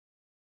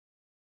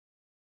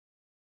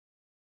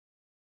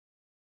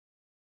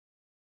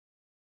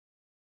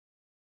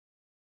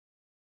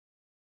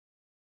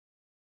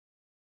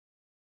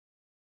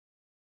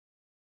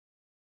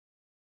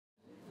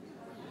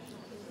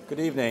Good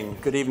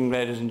evening,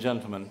 ladies and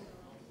gentlemen.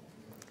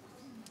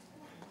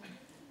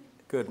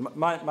 Good.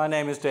 My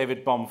name is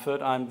David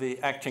Bomford. I'm the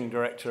acting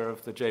director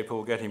of the J.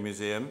 Paul Getty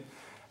Museum,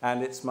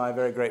 and it's my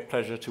very great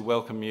pleasure to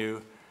welcome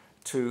you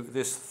to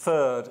this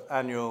third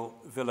annual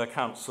Villa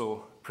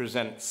Council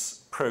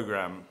Presents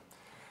programme.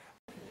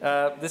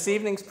 This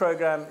evening's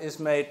programme is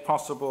made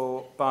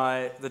possible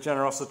by the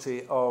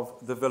generosity of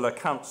the Villa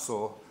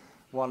Council,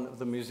 one of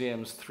the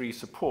museum's 3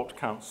 support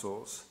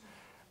councils,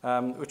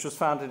 which was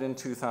founded in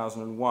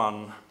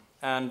 2001.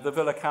 And the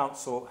Villa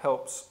Council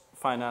helps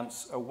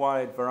finance a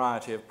wide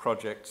variety of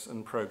projects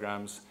and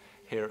programmes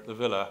here at the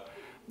Villa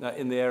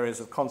in the areas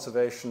of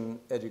conservation,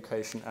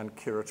 education and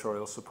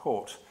curatorial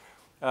support.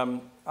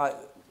 The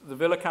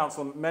Villa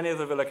Council, many of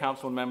the Villa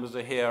Council members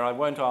are here. I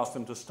won't ask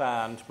them to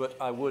stand, but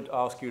I would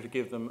ask you to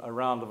give them a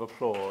round of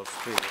applause,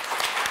 please.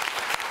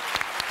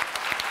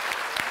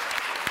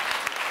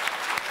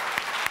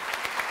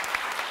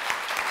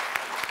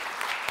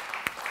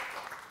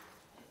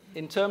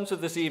 In terms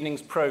of this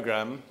evening's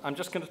programme, I'm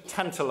just going to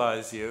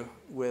tantalise you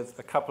with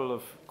a couple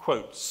of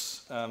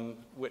quotes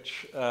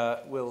which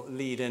will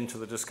lead into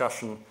the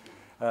discussion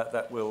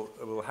that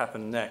will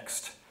happen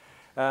next.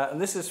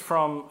 And this is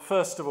from,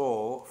 first of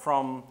all,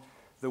 from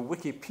the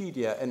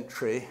Wikipedia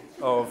entry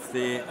of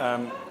the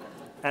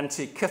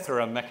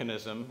Antikythera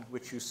Mechanism,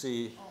 which you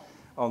see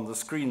on the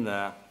screen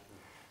there.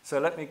 So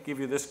let me give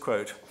you this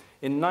quote.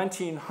 In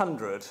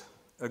 1900,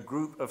 a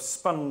group of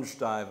sponge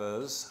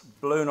divers,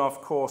 blown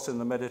off course in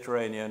the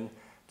Mediterranean,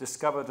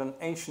 discovered an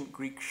ancient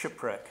Greek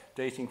shipwreck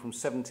dating from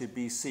 70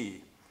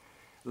 BC.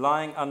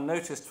 Lying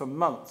unnoticed for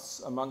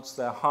months amongst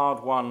their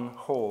hard-won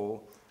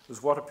haul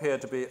was what appeared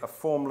to be a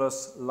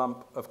formless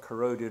lump of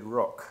corroded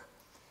rock.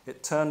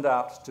 It turned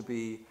out to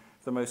be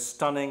the most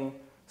stunning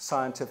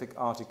scientific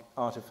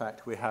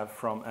artifact we have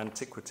from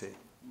antiquity.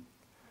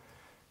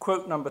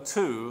 Quote number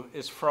 2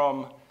 is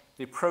from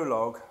the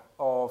prologue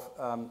of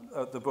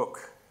the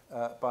book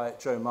by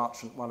Jo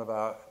Marchant, one of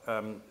our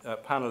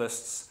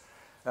panelists,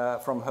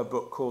 from her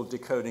book called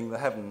Decoding the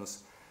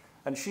Heavens.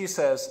 And she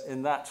says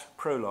in that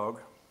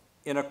prologue,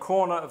 "In a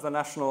corner of the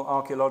National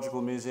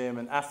Archaeological Museum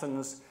in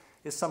Athens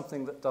is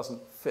something that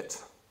doesn't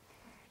fit.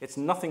 It's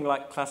nothing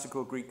like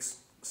classical Greek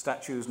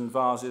statues and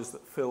vases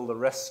that fill the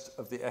rest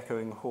of the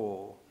echoing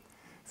hall.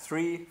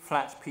 3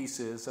 flat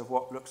pieces of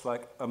what looks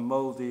like a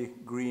mouldy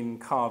green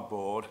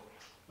cardboard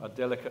are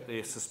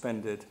delicately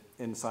suspended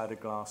inside a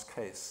glass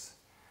case.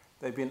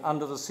 They've been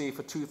under the sea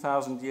for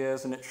 2,000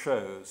 years and it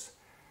shows.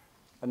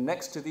 And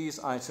next to these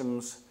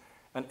items,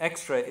 an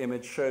X-ray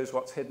image shows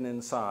what's hidden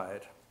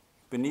inside.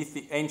 Beneath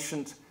the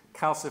ancient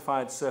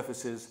calcified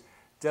surfaces,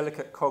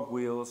 delicate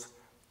cogwheels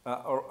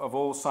of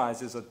all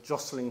sizes are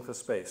jostling for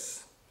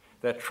space.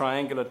 Their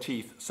triangular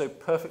teeth so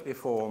perfectly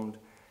formed,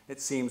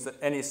 it seems that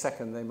any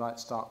second they might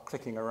start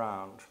clicking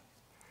around.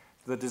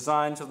 The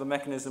design of the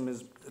mechanism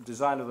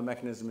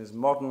is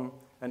modern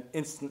and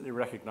instantly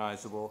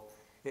recognizable.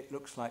 It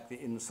looks like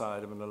the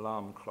inside of an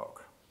alarm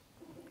clock."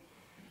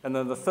 And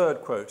then the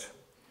third quote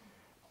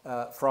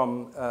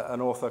from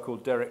an author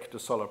called Derek de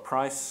Solla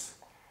Price,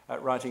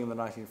 writing in the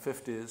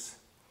 1950s,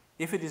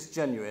 "If it is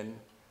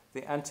genuine,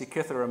 the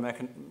Antikythera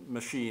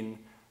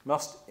machine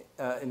must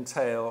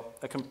entail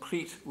a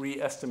complete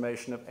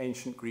re-estimation of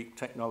ancient Greek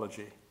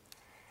technology.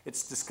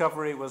 Its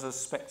discovery was as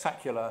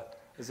spectacular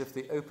as if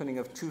the opening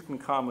of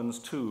Tutankhamun's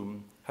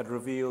tomb had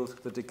revealed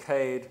the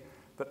decayed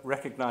but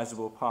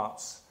recognizable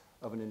parts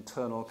of an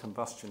internal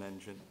combustion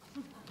engine."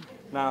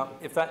 Now,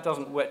 if that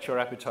doesn't whet your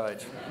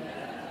appetite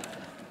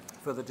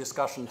for the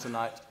discussion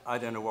tonight, I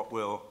don't know what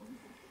will.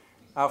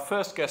 Our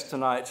first guest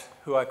tonight,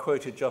 who I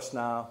quoted just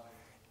now,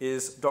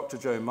 is Dr.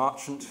 Jo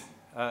Marchant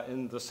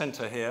in the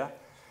centre here.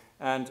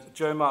 And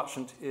Jo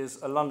Marchant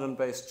is a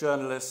London-based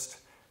journalist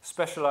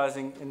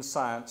specialising in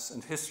science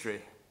and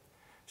history.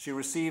 She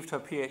received her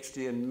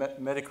PhD in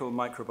medical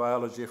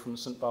microbiology from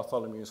St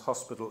Bartholomew's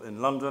Hospital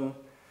in London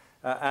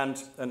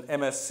and an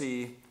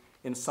MSc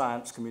in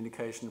science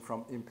communication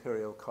from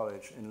Imperial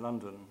College in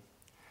London.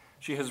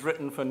 She has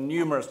written for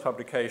numerous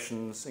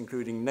publications,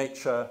 including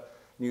Nature,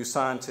 New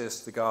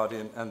Scientist, The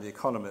Guardian, and The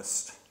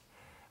Economist.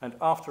 And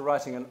after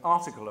writing an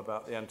article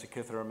about the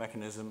Antikythera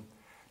Mechanism,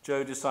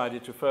 Jo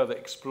decided to further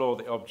explore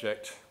the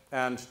object,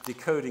 and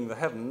Decoding the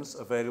Heavens,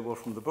 available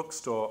from the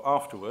bookstore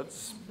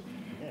afterwards,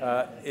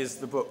 is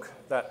the book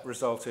that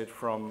resulted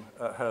from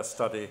her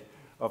study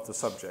of the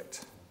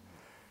subject.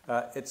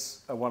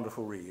 It's a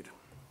wonderful read.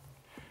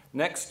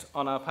 Next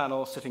on our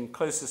panel, sitting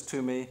closest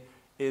to me,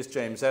 is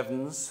James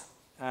Evans.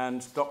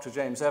 And Dr.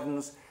 James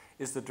Evans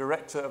is the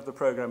director of the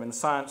program in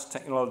Science,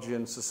 Technology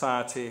and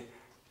Society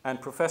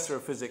and professor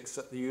of physics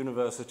at the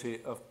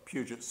University of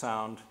Puget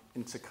Sound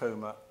in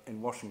Tacoma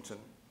in Washington.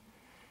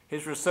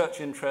 His research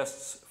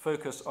interests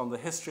focus on the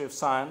history of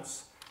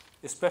science,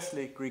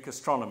 especially Greek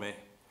astronomy,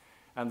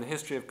 and the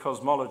history of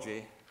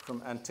cosmology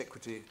from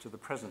antiquity to the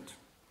present.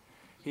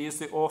 He is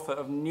the author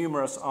of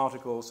numerous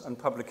articles and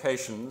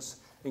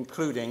publications,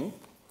 including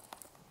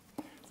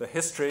The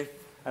History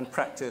and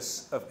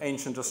Practice of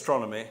Ancient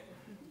Astronomy,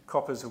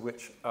 copies of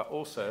which are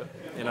also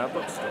in our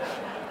bookstore.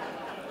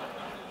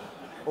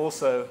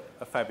 also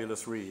a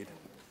fabulous read.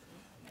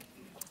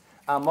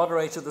 Our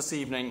moderator this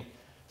evening,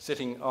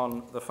 sitting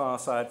on the far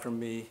side from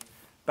me,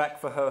 back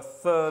for her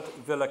third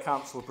Villa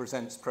Council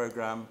Presents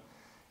programme,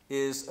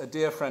 is a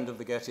dear friend of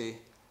the Getty,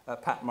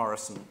 Patt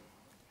Morrison.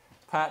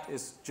 Pat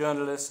is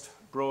journalist,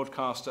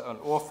 broadcaster and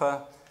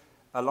author,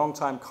 a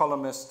long-time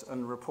columnist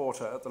and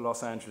reporter at the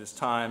Los Angeles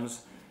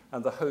Times,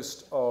 and the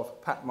host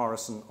of Patt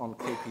Morrison on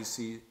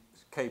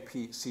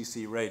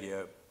KPCC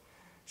Radio.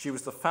 She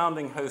was the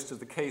founding host of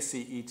the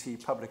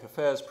KCET public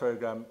affairs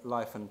program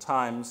Life and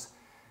Times,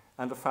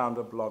 and a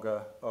founder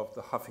blogger of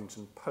the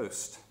Huffington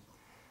Post.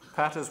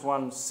 Pat has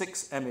won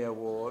 6 Emmy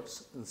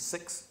Awards and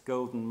 6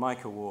 Golden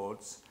Mike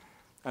Awards,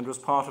 and was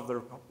part of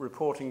the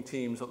reporting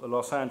teams at the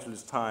Los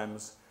Angeles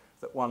Times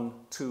that won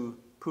 2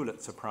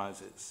 Pulitzer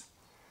Prizes.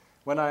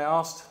 When I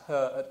asked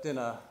her at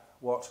dinner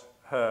what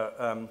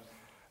her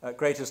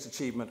greatest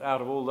achievement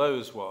out of all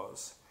those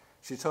was,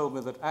 she told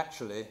me that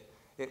actually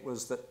it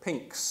was that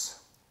Pink's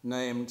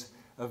named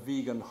a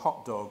vegan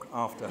hot dog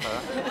after her.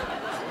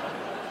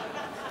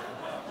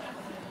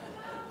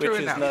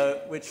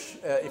 which,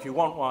 if you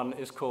want one,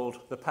 is called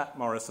the Patt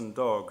Morrison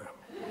dog.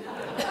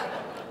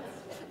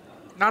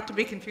 Not to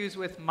be confused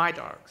with my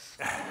dogs.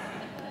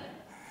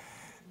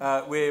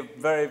 We're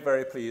very,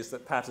 very pleased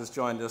that Pat has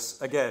joined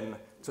us again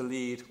to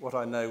lead what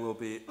I know will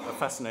be a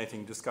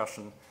fascinating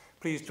discussion.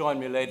 Please join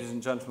me, ladies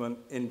and gentlemen,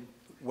 in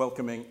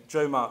welcoming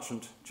Jo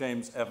Marchant,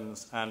 James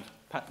Evans, and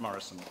Patt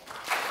Morrison.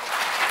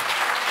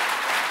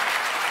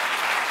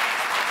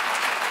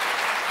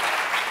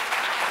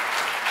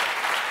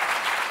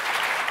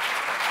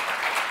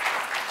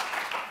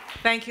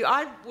 Thank you.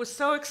 I was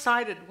so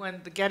excited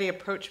when the Getty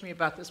approached me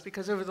about this,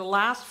 because over the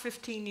last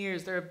 15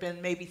 years, there have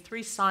been maybe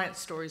 3 science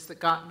stories that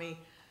got me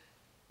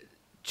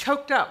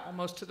choked up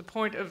almost to the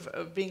point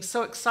of being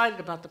so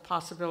excited about the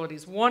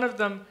possibilities. One of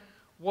them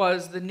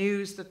was the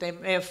news that they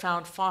may have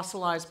found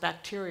fossilized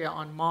bacteria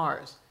on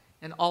Mars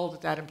and all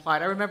that that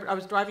implied. I remember I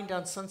was driving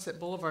down Sunset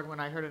Boulevard when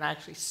I heard it. I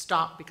actually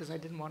stopped because I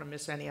didn't want to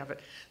miss any of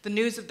it. The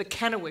news of the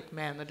Kennewick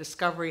Man, the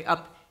discovery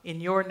up in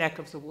your neck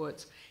of the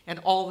woods, and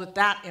all that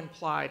that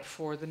implied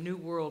for the New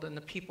World and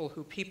the people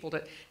who peopled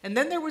it. And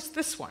then there was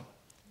this one.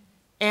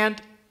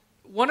 And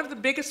one of the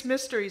biggest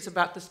mysteries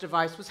about this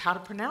device was how to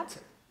pronounce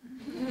it.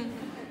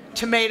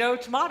 Tomato,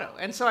 tomato.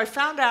 And so I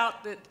found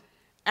out that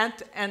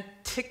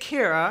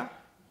Antikythera,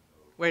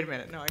 wait a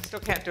minute, no, I still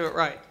can't do it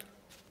right.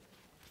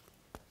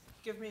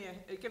 Give me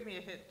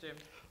a hint, Jim.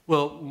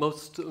 Well,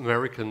 most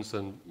Americans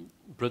and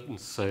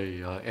Britons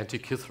say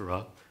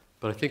Antikythera,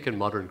 but I think in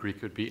modern Greek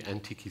it would be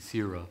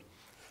Antikythera.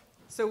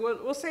 So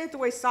we'll say it the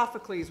way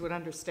Sophocles would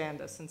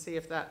understand us and see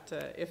if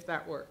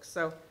that works.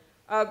 So,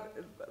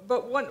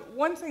 but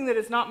one thing that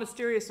is not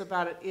mysterious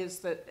about it is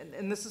that,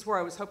 and this is where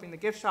I was hoping the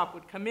gift shop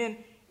would come in,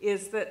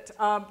 is that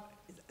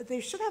they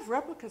should have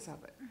replicas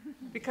of it.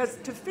 Because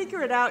to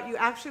figure it out, you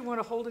actually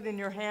want to hold it in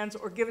your hands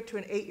or give it to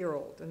an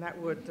 8-year-old, and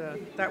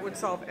that would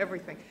solve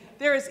everything.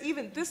 There is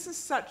even, this is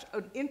such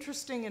an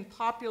interesting and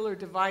popular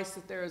device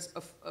that there is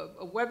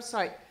a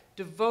website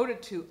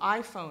devoted to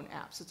iPhone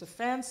apps. It's a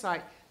fan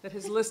site that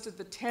has listed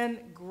the 10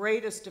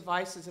 greatest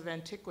devices of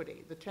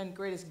antiquity, the 10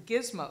 greatest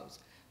gizmos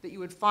that you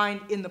would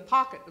find in the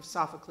pocket of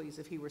Sophocles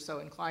if he were so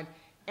inclined.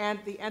 And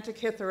the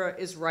Antikythera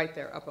is right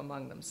there up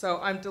among them. So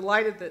I'm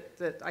delighted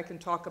that I can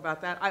talk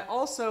about that. I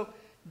also,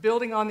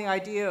 building on the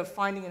idea of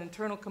finding an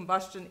internal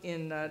combustion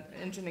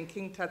engine in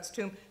King Tut's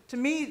tomb, to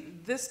me,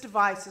 this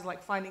device is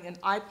like finding an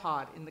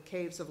iPod in the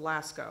caves of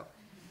Lascaux.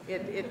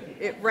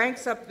 It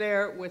ranks up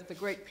there with the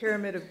Great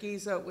Pyramid of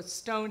Giza, with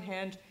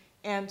Stonehenge,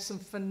 and some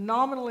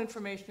phenomenal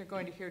information you're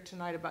going to hear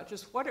tonight about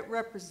just what it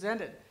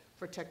represented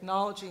for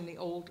technology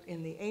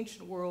in the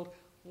ancient world,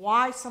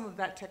 why some of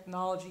that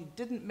technology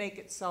didn't make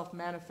itself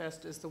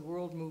manifest as the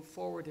world moved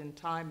forward in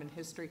time and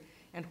history,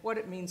 and what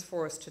it means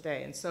for us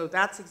today. And so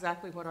that's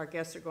exactly what our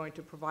guests are going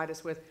to provide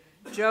us with.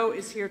 Jo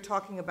is here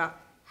talking about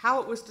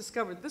how it was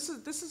discovered. This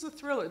is a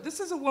thriller. This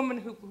is a woman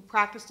who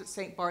practiced at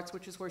St. Bart's,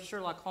 which is where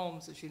Sherlock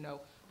Holmes, as you know,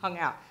 hung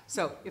out.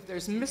 So if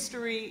there's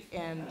mystery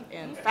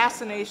and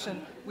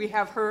fascination, we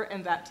have her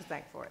and that to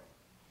thank for it.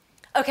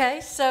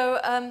 Okay, so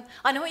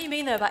I know what you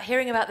mean, though, about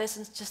hearing about this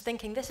and just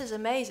thinking, this is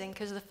amazing,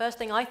 because the first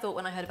thing I thought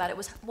when I heard about it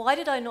was, why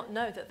did I not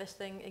know that this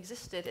thing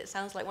existed? It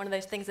sounds like one of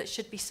those things that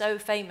should be so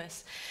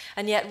famous.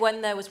 And yet,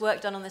 when there was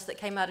work done on this that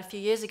came out a few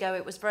years ago,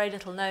 it was very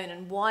little known,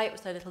 and why it was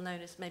so little known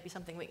is maybe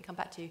something we can come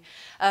back to.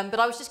 But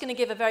I was just going to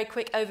give a very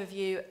quick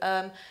overview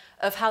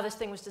of how this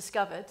thing was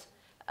discovered.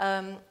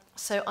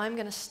 So I'm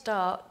going to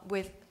start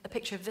with a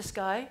picture of this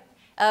guy.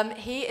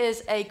 He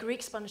is a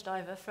Greek sponge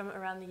diver from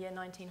around the year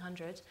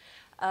 1900.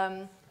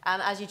 And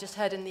as you just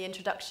heard in the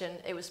introduction,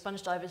 it was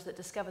sponge divers that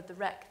discovered the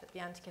wreck that the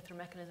Antikythera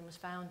Mechanism was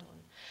found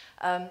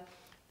on.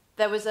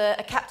 There was a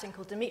captain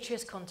called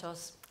Demetrius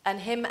Kontos, and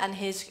him and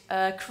his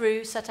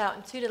crew set out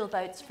in 2 little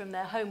boats from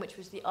their home, which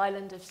was the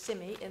island of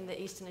Symi in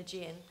the Eastern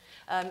Aegean,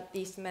 the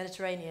Eastern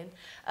Mediterranean.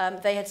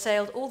 They had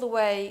sailed all the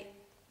way,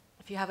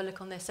 if you have a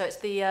look on this, so it's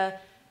the,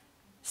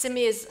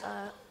 Symi is,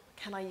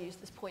 can I use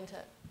this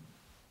pointer?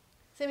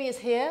 Thing is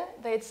here,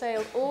 they'd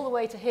sailed all the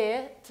way to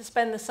here to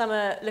spend the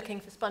summer looking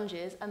for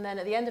sponges, and then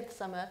at the end of the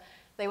summer,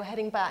 they were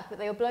heading back, but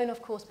they were blown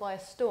off course by a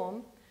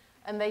storm,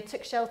 and they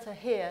took shelter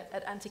here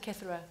at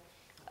Antikythera.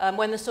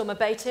 When the storm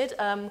abated,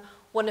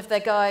 one of their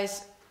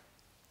guys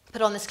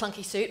put on this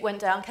clunky suit, went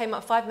down, came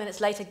up 5 minutes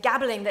later,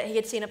 gabbling that he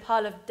had seen a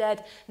pile of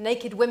dead,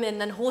 naked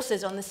women and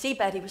horses on the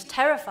seabed. He was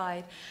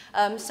terrified.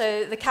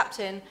 So the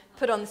captain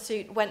put on the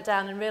suit, went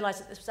down, and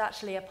realized that this was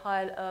actually a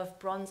pile of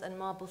bronze and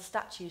marble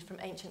statues from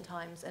ancient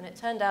times. And it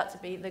turned out to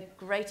be the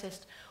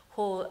greatest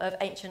haul of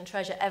ancient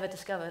treasure ever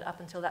discovered up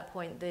until that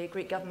point. The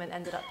Greek government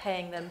ended up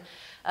paying them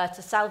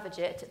to salvage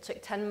it. It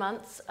took 10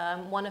 months.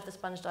 One of the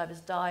sponge divers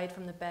died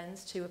from the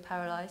bends, 2 were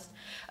paralyzed.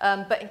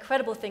 But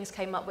incredible things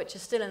came up, which are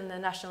still in the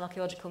National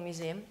Archaeological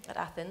Museum at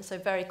Athens. So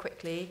very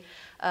quickly,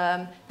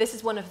 this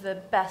is one of the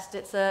best.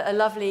 It's a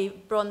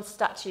lovely bronze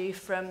statue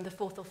from the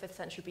 4th or 5th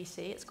century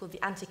BC. It's called the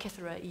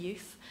Antikythera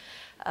Youth.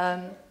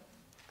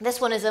 This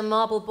one is a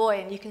marble boy,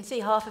 and you can see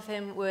half of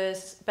him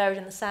was buried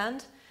in the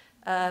sand.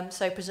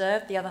 So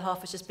preserved. The other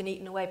half has just been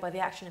eaten away by the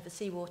action of the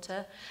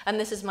seawater. And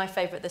this is my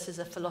favourite. This is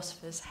a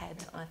philosopher's head.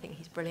 I think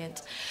he's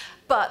brilliant.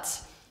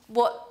 But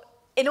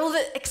in all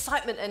the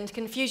excitement and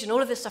confusion,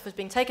 all of this stuff was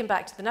being taken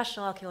back to the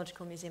National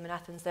Archaeological Museum in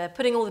Athens. They're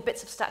putting all the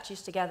bits of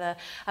statues together.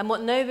 And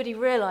what nobody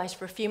realised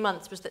for a few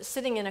months was that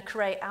sitting in a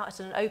crate out at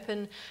an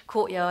open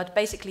courtyard,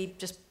 basically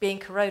just being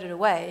corroded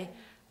away,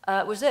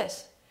 was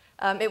this.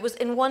 It was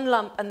in one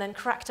lump and then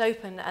cracked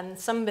open, and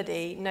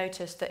somebody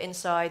noticed that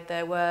inside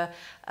there were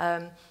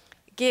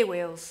gear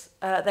wheels,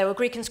 there were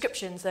Greek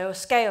inscriptions, there were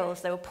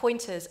scales, there were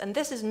pointers, and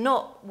this is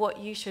not what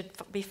you should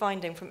be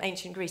finding from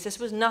ancient Greece. This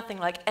was nothing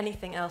like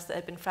anything else that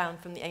had been found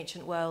from the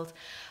ancient world.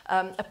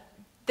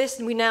 This,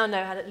 we now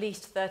know, had at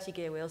least 30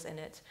 gear wheels in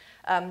it.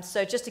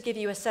 So just to give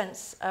you a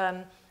sense,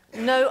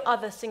 no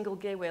other single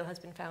gear wheel has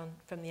been found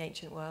from the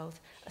ancient world,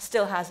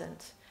 still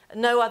hasn't.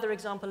 No other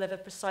example of a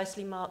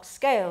precisely marked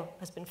scale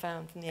has been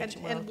found from the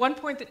ancient world. And one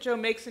point that Jo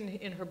makes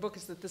in her book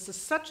is that this is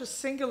such a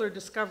singular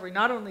discovery,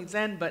 not only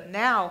then, but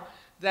now,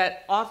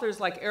 that authors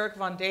like Eric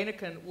von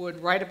Däniken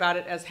would write about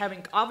it as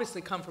having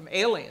obviously come from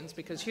aliens,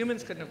 because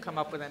humans couldn't have come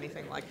up with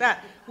anything like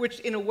that, which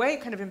in a way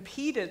kind of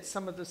impeded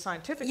some of the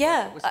scientific work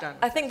that was done.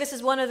 I think this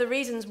is one of the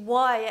reasons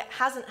why it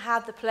hasn't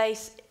had the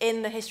place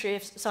in the history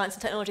of science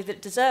and technology that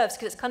it deserves,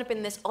 because it's kind of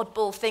been this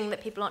oddball thing that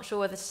people aren't sure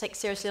whether to take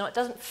seriously or not. It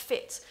doesn't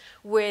fit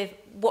with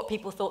what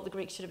people thought the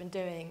Greeks should have been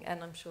doing,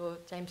 and I'm sure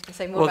James can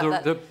say more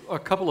about that. A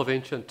couple of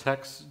ancient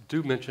texts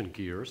do mention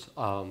gears.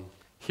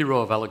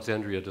 Hero of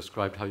Alexandria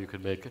described how you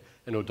could make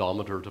an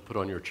odometer to put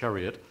on your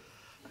chariot,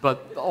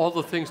 but all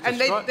the things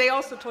described... And they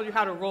also told you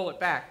how to roll it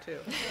back, too.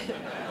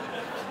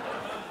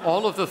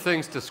 All of the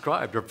things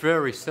described are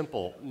very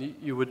simple.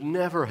 You would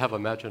never have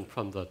imagined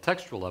from the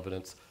textual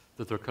evidence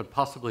that there could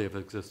possibly have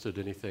existed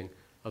anything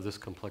of this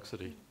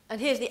complexity. And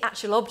here's the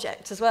actual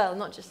object as well,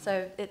 not just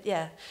so,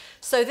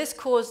 So this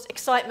caused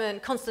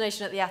excitement,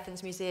 consternation at the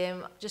Athens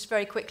Museum. Just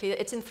very quickly,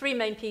 it's in 3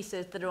 main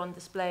pieces that are on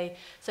display.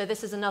 So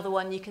this is another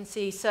one. You can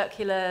see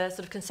circular, sort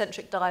of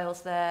concentric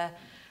dials there.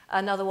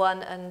 Another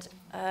one, and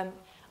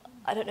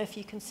I don't know if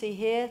you can see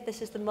here,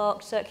 this is the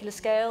marked circular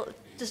scale. It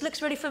just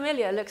looks really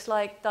familiar. It looks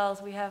like dials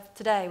we have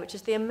today, which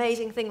is the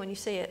amazing thing when you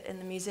see it in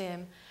the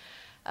museum.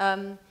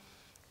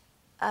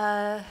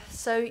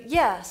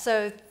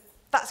 So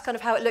that's kind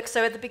of how it looks.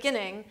 So at the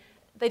beginning,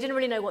 they didn't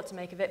really know what to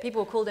make of it.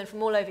 People were called in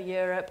from all over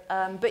Europe,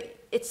 but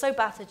it's so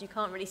battered you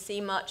can't really see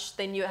much.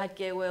 They knew it had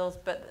gear wheels,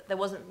 but there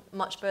wasn't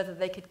much further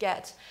they could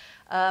get.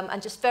 And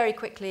just very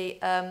quickly,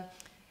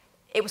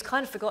 it was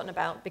kind of forgotten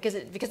about because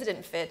it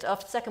didn't fit.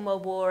 After the Second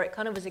World War, it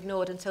kind of was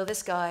ignored until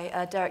this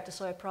guy, Derek de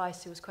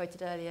Sawyer-Price, who was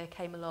quoted earlier,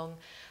 came along.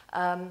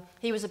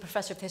 He was a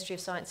professor of the history of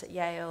science at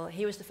Yale.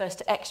 He was the first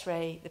to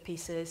X-ray the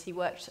pieces. He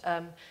worked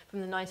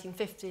from the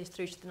 1950s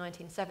through to the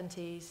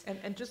 1970s.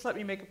 And just let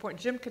me make a point.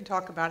 Jim can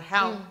talk about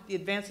how the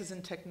advances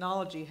in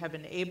technology have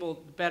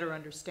enabled better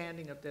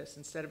understanding of this,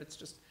 instead of it's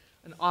just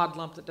an odd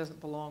lump that doesn't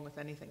belong with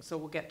anything. So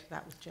we'll get to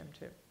that with Jim,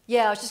 too.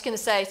 Yeah, I was just going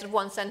to say sort of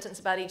one sentence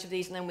about each of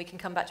these, and then we can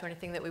come back to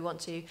anything that we want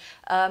to.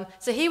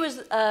 So he was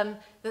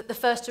the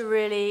first to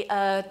really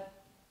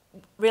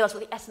realised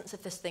what the essence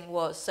of this thing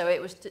was. So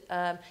it was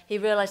he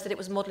realised that it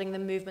was modelling the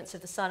movements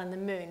of the sun and the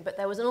moon, but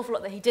there was an awful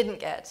lot that he didn't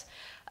get.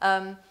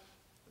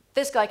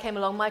 This guy came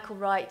along, Michael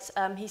Wright.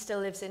 He still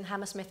lives in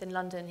Hammersmith in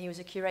London. He was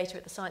a curator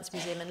at the Science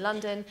Museum in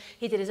London.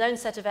 He did his own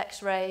set of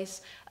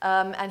X-rays,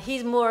 and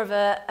he's more of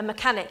a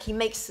mechanic. He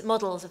makes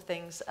models of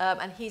things,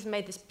 and he's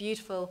made this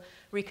beautiful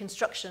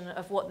reconstruction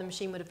of what the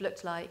machine would have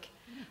looked like.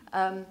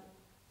 And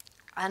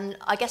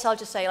I guess I'll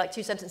just say like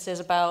 2 sentences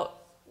about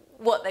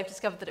what they've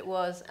discovered that it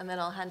was, and then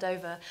I'll hand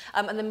over.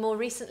 And then more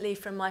recently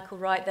from Michael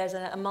Wright, there's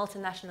a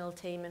multinational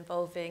team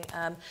involving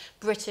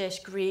British,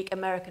 Greek,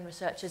 American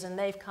researchers, and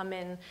they've come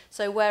in.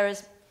 So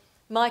whereas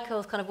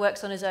Michael kind of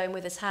works on his own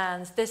with his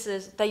hands,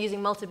 they're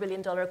using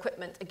multi-billion-dollar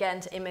equipment,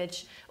 again, to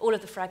image all of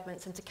the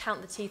fragments and to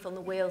count the teeth on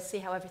the wheels, see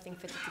how everything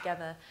fitted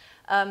together.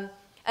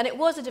 And it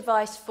was a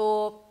device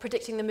for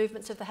predicting the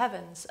movements of the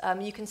heavens.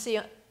 You can see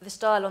this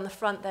dial on the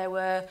front, there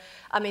were,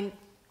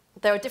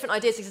 there are different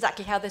ideas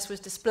exactly how this was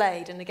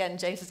displayed, and again,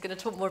 James is going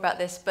to talk more about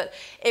this, but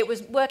it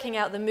was working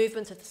out the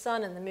movements of the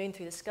sun and the moon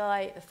through the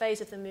sky, the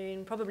phase of the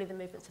moon, probably the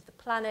movements of the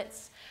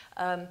planets.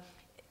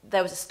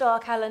 There was a star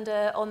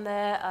calendar on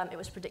there. It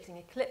was predicting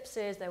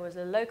eclipses. There was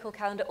a local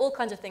calendar, all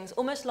kinds of things,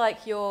 almost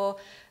like your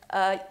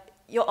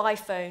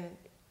iPhone,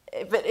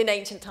 but in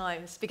ancient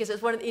times, because it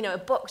was one of, a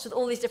box with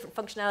all these different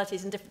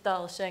functionalities and different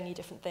dials showing you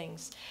different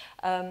things.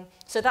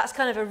 So that's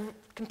kind of a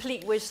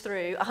complete whiz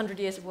through 100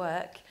 years of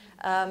work.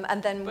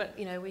 And then,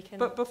 we can...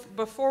 But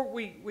before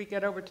we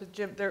get over to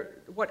Jim,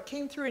 what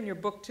came through in your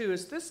book, too,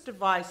 is this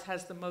device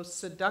has the most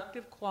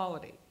seductive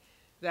quality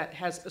that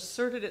has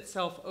asserted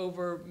itself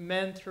over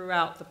men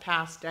throughout the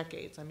past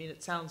decades. I mean,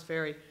 it sounds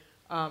very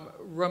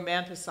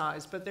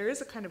romanticized, but there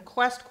is a kind of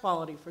quest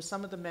quality for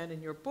some of the men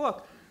in your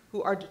book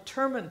who are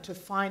determined to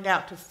find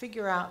out, to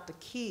figure out the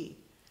key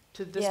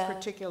to this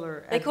particular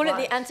advice. They call it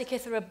the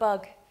Antikythera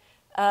bug.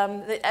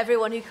 That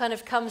everyone who kind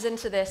of comes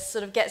into this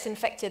sort of gets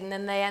infected, and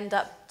then they end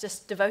up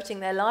just devoting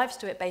their lives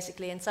to it,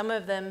 basically. And some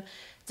of them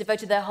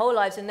devoted their whole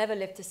lives and never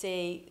lived to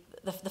see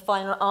the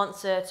final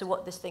answer to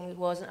what this thing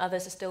was, and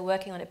others are still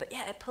working on it. But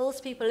yeah, it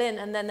pulls people in,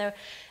 and then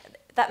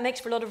that makes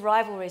for a lot of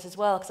rivalries as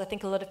well, because I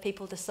think a lot of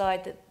people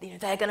decide that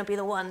they're going to be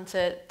the one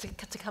to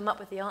come up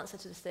with the answer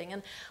to this thing.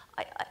 And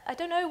I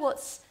don't know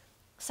what's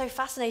so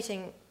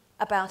fascinating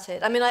about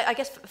it. I mean, I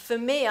guess for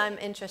me, I'm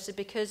interested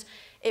because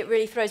it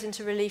really throws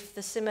into relief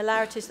the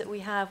similarities that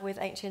we have with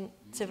ancient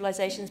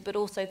civilizations, but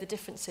also the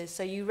differences.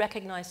 So you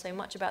recognize so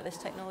much about this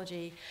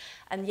technology,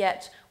 and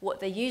yet what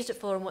they used it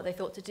for and what they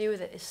thought to do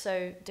with it is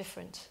so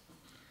different.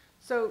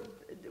 So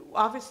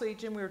obviously,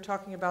 Jim, we were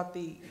talking about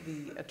the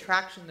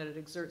attraction that it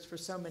exerts for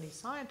so many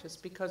scientists,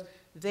 because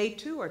they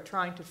too are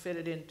trying to fit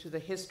it into the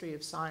history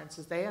of science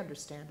as they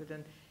understand it,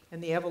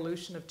 and the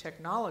evolution of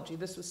technology.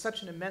 This was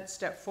such an immense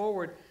step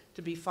forward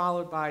to be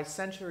followed by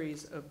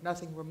centuries of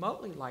nothing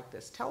remotely like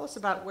this. Tell us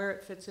about where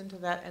it fits into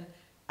that and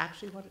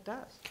actually what it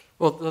does.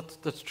 Well,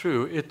 that's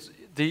true. It's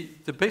the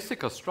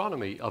basic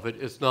astronomy of it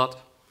is not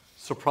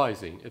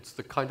surprising. It's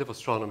the kind of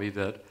astronomy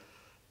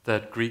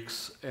that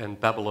Greeks and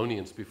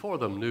Babylonians before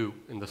them knew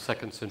in the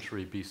 2nd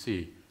century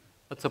BC.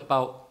 That's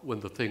about when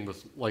the thing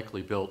was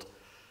likely built.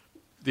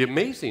 The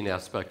amazing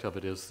aspect of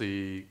it is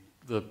the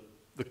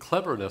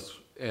cleverness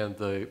and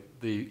the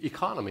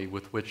economy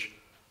with which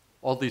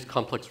all these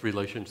complex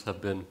relations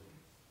have been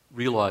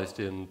realized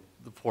in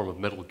the form of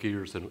metal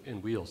gears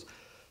and wheels.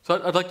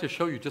 So I'd like to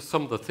show you just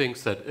some of the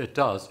things that it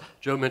does.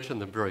 Jo mentioned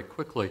them very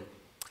quickly.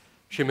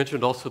 She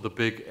mentioned also the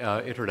big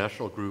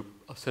international group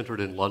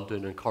centered in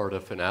London and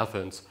Cardiff and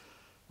Athens,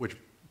 which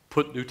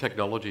put new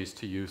technologies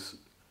to use,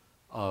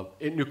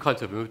 new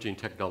kinds of imaging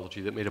technology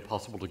that made it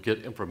possible to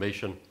get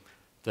information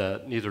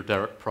that neither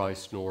Derek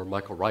Price nor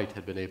Michael Wright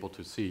had been able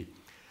to see.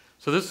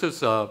 So this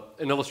is an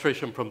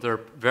illustration from their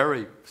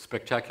very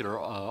spectacular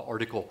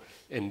article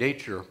in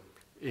Nature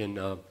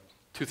in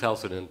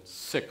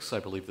 2006, I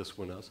believe this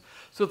one is.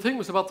 So the thing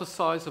was about the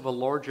size of a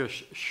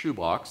largish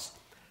shoebox,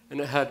 and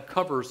it had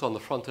covers on the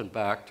front and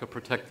back to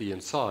protect the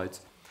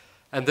insides.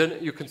 And then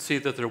you can see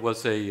that there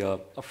was a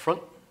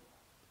front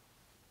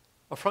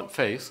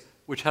face,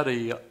 which had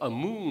a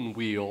moon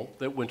wheel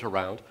that went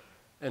around,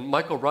 and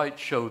Michael Wright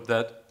showed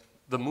that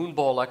the moon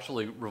ball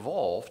actually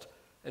revolved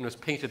and was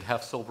painted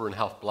half silver and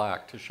half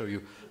black to show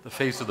you the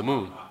phase of the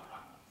moon.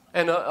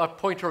 And a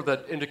pointer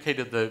that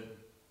indicated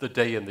the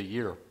day and the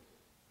year.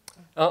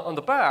 On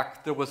the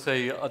back, there was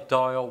a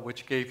dial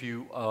which gave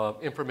you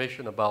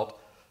information about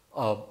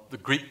the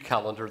Greek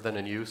calendar then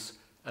in use,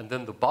 and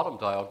then the bottom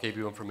dial gave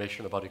you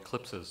information about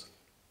eclipses.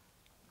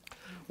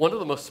 One of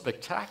the most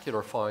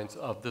spectacular finds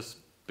of this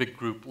big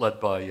group led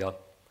by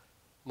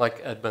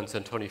Mike Edmonds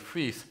and Tony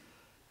Freeth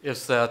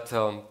is that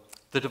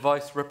the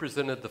device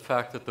represented the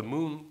fact that the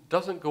moon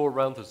doesn't go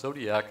around the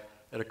zodiac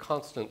at a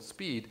constant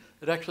speed.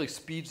 It actually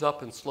speeds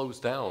up and slows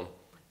down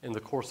in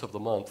the course of the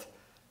month.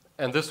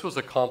 And this was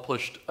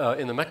accomplished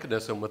in the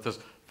mechanism with this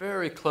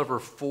very clever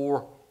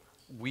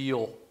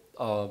 4-wheel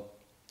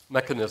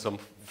mechanism,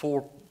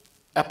 4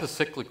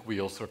 epicyclic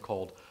wheels they're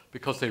called,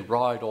 because they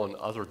ride on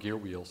other gear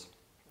wheels.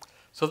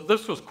 So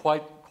this was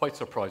quite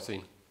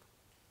surprising.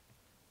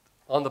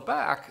 On the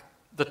back,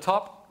 the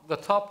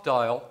top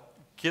dial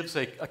gives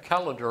a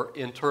calendar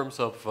in terms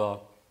of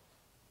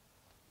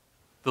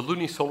the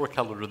lunisolar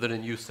calendar that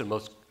in use in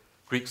most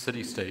Greek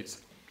city-states.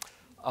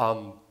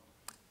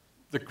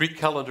 The Greek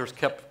calendars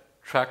kept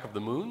track of the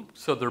moon,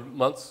 so their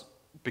months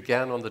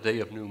began on the day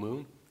of new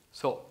moon.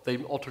 So they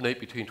alternate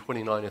between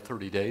 29 and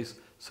 30 days,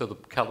 so the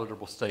calendar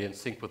will stay in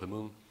sync with the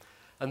moon.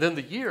 And then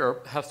the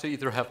year has to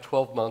either have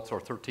 12 months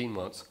or 13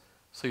 months,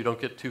 so you don't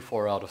get too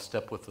far out of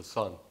step with the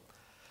sun.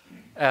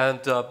 And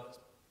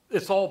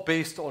it's all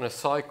based on a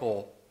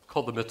cycle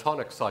called the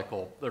Metonic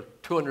cycle. There are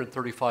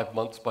 235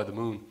 months by the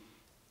moon.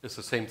 It's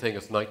the same thing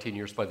as 19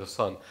 years by the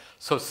sun.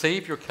 So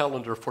save your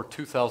calendar for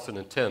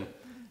 2010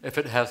 if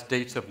it has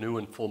dates of new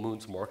and full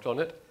moons marked on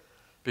it,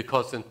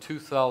 because in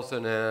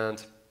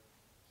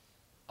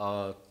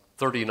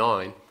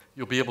 2039,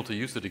 you'll be able to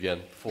use it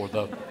again for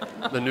the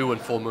new and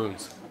full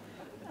moons.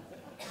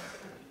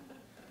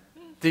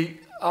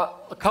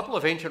 A couple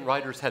of ancient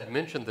writers had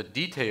mentioned the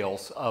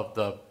details of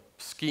the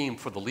scheme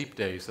for the leap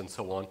days and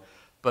so on,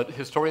 but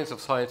historians of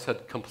science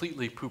had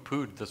completely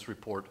poo-pooed this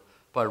report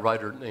by a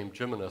writer named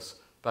Geminus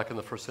back in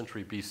the 1st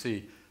century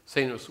BC,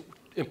 saying it was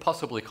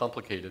impossibly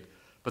complicated.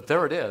 But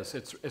there it is.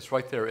 It's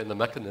right there in the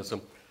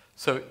mechanism.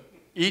 So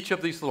each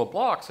of these little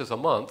blocks is a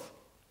month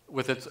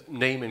with its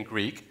name in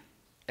Greek,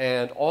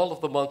 and all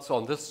of the months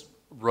on this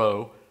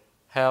row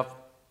have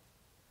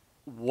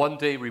 1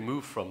 day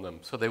removed from them,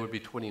 so they would be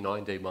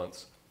 29-day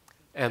months.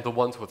 And the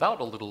ones without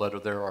a little letter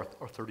there are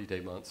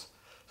 30-day months.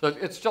 So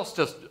it's just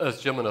as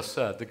Geminus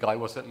said, the guy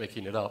wasn't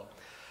making it up.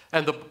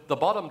 And the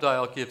bottom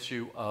dial gives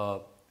you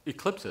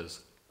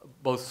eclipses,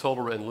 both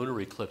solar and lunar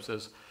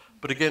eclipses.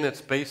 But again, it's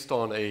based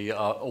on a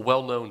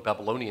well-known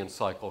Babylonian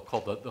cycle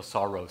called the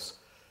Saros.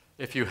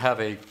 If you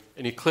have an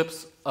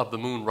eclipse of the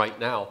moon right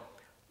now,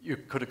 you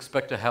could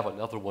expect to have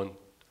another one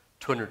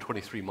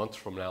 223 months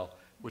from now,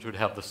 which would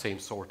have the same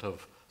sort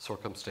of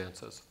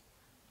circumstances.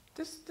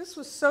 This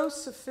was so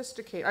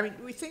sophisticated. I mean,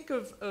 we think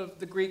of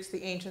the Greeks,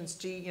 the ancients,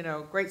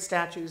 great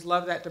statues,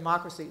 love that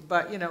democracy,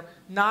 but,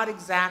 not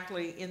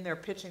exactly in their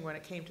pitching when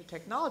it came to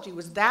technology.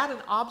 Was that an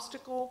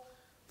obstacle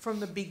from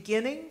the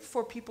beginning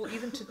for people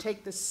even to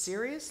take this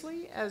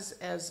seriously as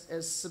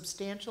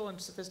substantial and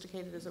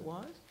sophisticated as it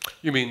was?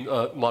 You mean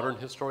modern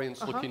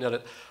historians looking at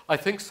it? I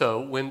think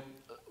so. When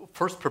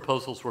first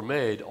proposals were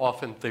made,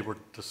 often they were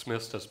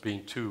dismissed as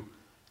being too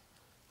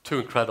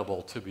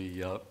incredible to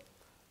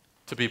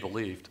be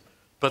believed.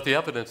 But the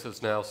evidence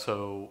is now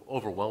so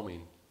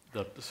overwhelming.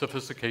 The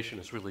sophistication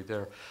is really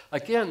there.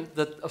 Again,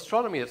 the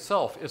astronomy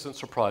itself isn't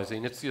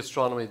surprising. It's the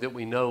astronomy that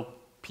we know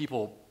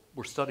people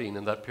were studying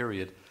in that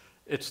period.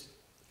 It's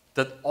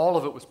that all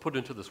of it was put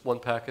into this one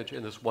package,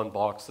 in this one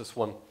box, this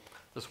one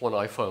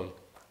iPhone,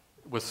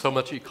 with so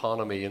much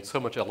economy and so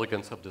much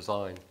elegance of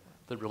design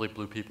that really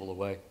blew people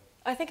away.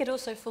 I think it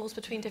also falls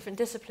between different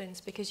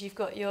disciplines, because you've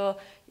got your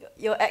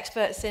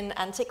experts in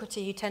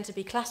antiquity who tend to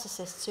be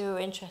classicists who are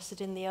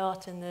interested in the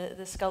art and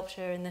the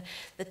sculpture and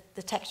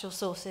the textual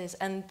sources,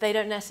 and they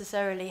don't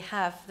necessarily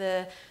have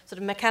the sort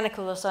of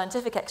mechanical or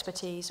scientific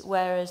expertise,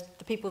 whereas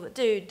the people that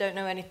do don't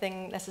know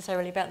anything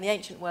necessarily about the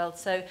ancient world.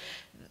 So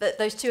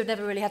those two have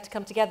never really had to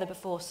come together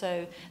before.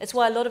 So it's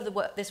why a lot of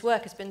this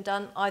work has been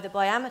done either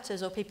by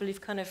amateurs or people who've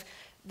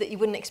that you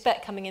wouldn't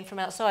expect coming in from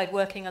outside,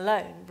 working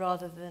alone,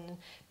 rather than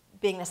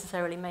being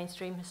necessarily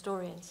mainstream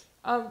historians.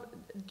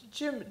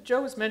 Jim,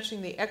 Joe was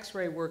mentioning the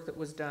X-ray work that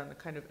was done, the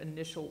kind of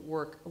initial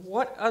work.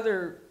 What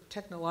other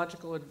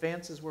technological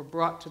advances were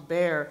brought to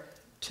bear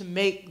to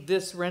make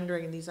this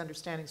rendering and these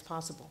understandings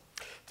possible?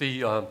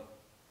 The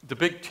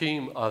big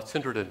team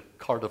centered in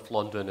Cardiff,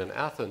 London, and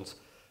Athens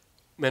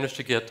managed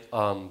to get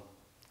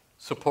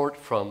support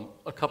from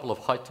a couple of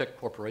high-tech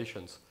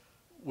corporations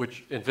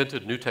which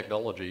invented new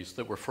technologies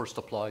that were first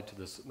applied to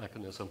this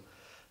mechanism.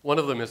 One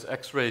of them is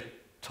X-ray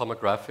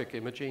tomographic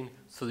imaging,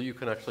 so that you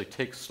can actually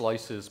take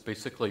slices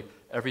basically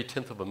every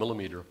 1/10 of a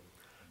millimeter.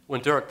 When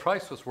Derek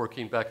Price was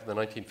working back in the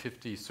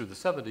 1950s through the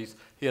 70s,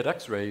 he had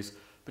X-rays,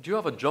 but you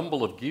have a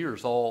jumble of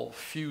gears all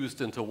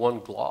fused into one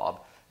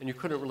glob, and you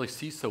couldn't really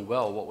see so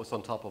well what was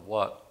on top of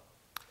what.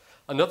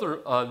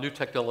 Another new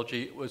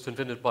technology was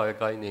invented by a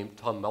guy named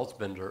Tom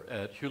Malzbender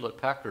at Hewlett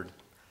Packard.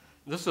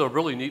 This is a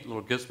really neat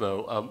little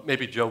gizmo.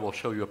 Maybe Joe will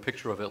show you a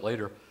picture of it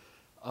later.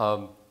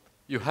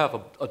 You have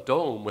a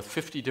dome with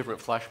 50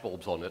 different flash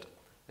bulbs on it,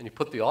 and you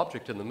put the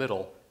object in the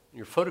middle, and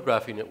you're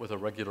photographing it with a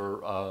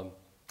regular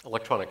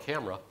electronic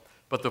camera,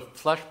 but the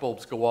flash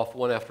bulbs go off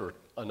one after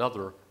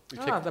another.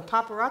 The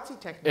paparazzi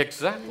technique.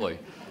 Exactly.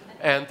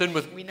 And then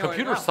with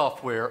computer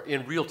software,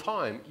 in real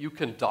time, you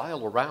can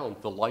dial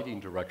around the lighting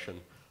direction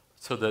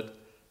so that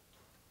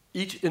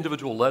each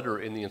individual letter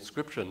in the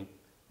inscription,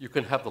 you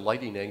can have the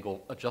lighting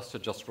angle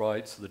adjusted just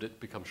right so that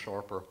it becomes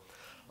sharper.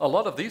 A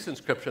lot of these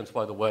inscriptions,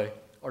 by the way,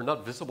 are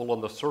not visible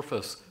on the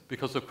surface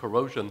because of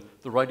corrosion.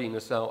 The writing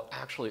is now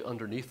actually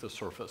underneath the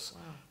surface.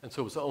 Wow. And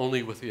so it was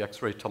only with the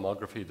X-ray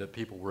tomography that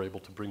people were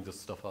able to bring this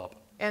stuff up.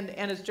 And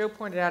as Joe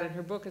pointed out in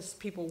her book, as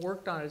people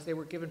worked on it, as they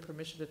were given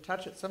permission to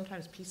touch it,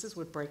 sometimes pieces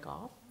would break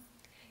off.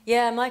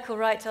 Yeah, Michael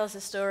Wright tells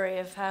a story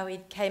of how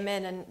he came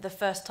in and the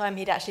first time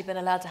he'd actually been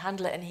allowed to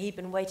handle it, and he'd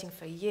been waiting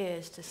for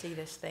years to see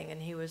this thing,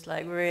 and he was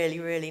like really,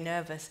 really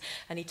nervous,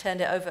 and he turned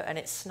it over and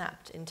it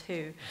snapped in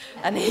two.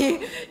 And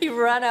he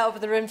ran out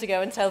of the room to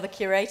go and tell the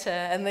curator,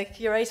 and the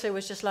curator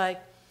was just like,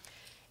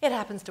 it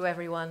happens to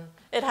everyone.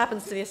 It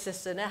happens to the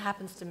assistant. It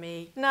happens to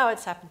me. Now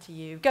it's happened to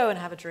you. Go and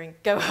have a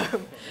drink. Go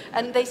home.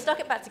 And they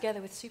stuck it back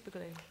together with super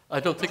glue. I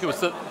don't think it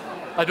was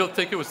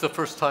the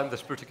first time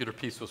this particular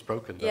piece was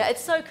broken, though. Yeah,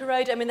 it's so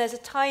corroded. I mean, there's a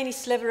tiny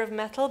sliver of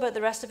metal, but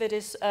the rest of it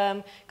is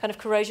kind of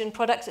corrosion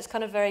products. It's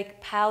kind of very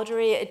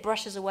powdery. It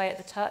brushes away at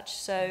the touch.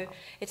 So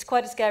it's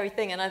quite a scary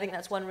thing. And I think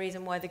that's one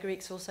reason why the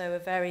Greeks also are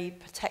very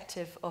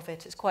protective of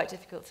it. It's quite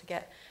difficult to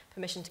get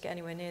permission to get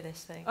anywhere near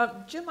this thing.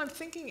 Jim, I'm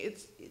thinking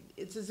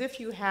it's as if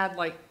you had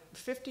like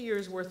 50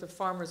 years worth of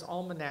farmers'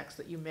 almanacs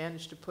that you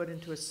managed to put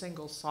into a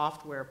single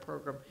software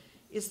program.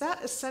 Is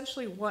that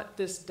essentially what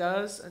this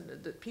does?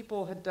 And that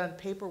people had done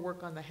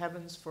paperwork on the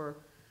heavens for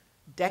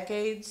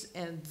decades,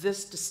 and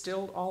this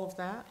distilled all of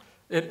that?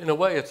 In a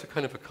way, it's a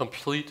kind of a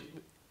complete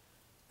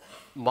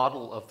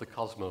model of the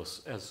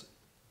cosmos as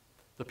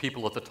the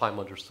people at the time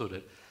understood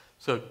it.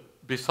 So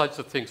besides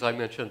the things I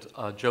mentioned,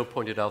 Joe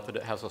pointed out that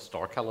it has a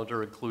star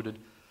calendar included,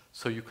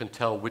 so you can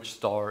tell which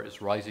star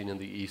is rising in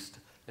the east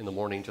in the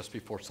morning just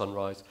before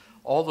sunrise.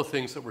 All the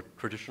things that were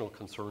traditional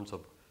concerns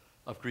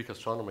of Greek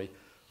astronomy.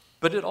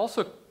 But it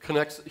also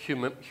connects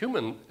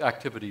human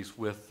activities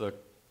with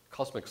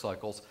cosmic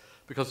cycles,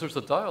 because there's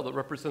a dial that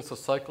represents the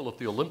cycle of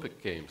the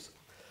Olympic Games.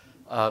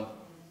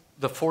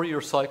 The 4-year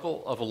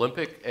cycle of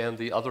Olympic and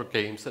the other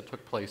games that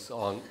took place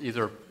on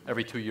either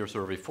every 2 years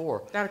or every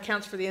 4. That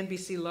accounts for the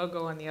NBC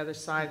logo on the other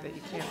side that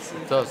you can't see.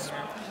 It does.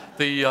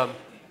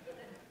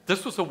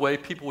 This was a way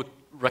people would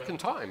reckon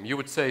time. You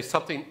would say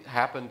something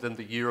happened in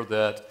the year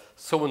that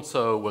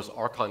so-and-so was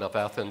Archon of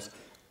Athens.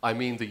 I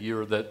mean the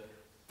year that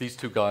these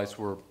two guys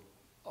were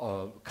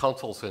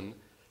consuls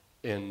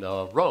in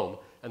Rome.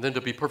 And then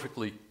to be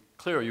perfectly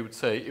clear, you would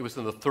say it was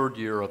in the 3rd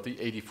year of the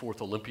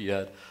 84th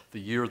Olympiad, the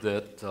year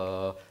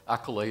that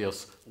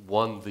Achilles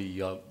won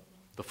the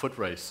foot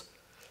race.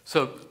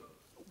 So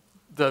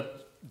the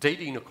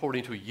dating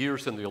according to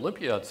years in the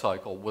Olympiad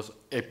cycle was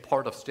a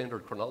part of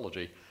standard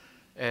chronology.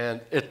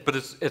 But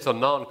it's a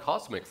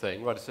non-cosmic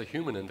thing, right? It's a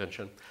human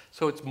invention.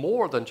 So it's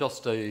more than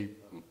just a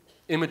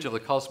image of the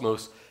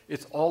cosmos.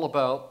 It's all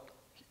about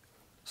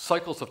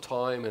cycles of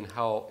time and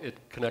how it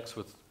connects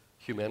with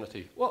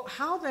humanity. Well,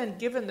 how then,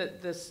 given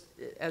that this,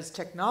 as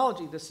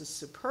technology, this is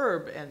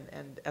superb,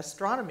 and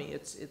astronomy,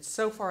 it's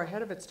so far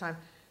ahead of its time,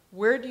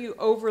 where do you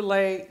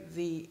overlay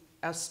the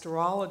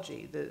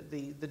astrology,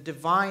 the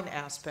divine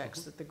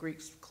aspects that the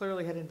Greeks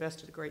clearly had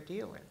invested a great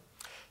deal in?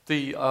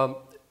 The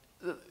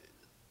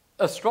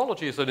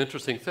astrology is an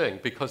interesting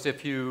thing, because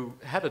if you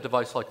had a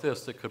device like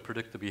this that could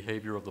predict the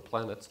behavior of the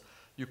planets,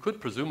 you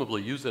could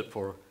presumably use it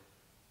for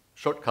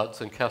shortcuts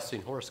and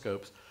casting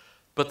horoscopes.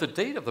 But the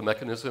date of the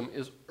mechanism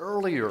is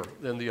earlier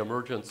than the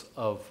emergence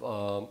of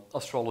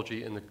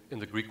astrology in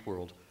the Greek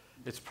world.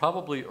 It's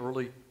probably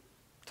early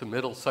to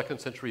middle 2nd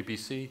century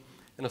BC,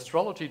 and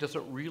astrology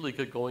doesn't really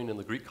get going in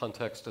the Greek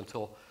context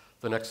until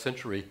the next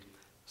century.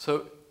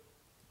 So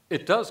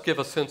it does give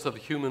a sense of a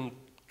human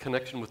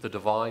connection with the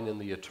divine and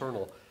the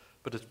eternal,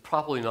 but it's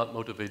probably not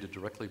motivated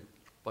directly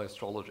by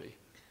astrology.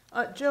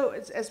 Joe,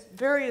 as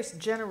various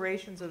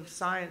generations of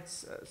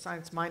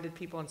science-minded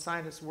people and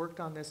scientists worked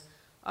on this,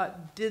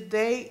 did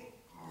they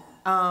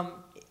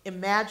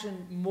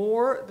imagine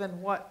more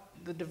than what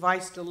the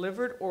device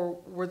delivered, or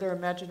were their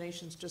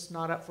imaginations just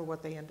not up for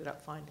what they ended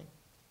up finding?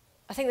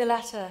 I think the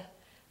latter.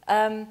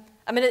 I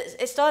mean,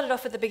 it started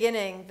off at the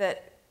beginning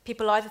that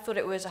people either thought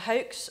it was a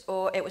hoax,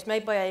 or it was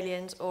made by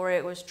aliens, or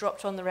it was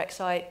dropped on the rec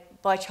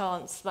site by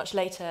chance much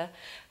later.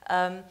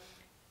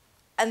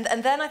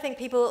 And then I think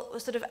people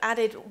sort of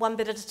added one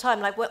bit at a time.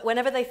 Like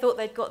whenever they thought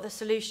they'd got the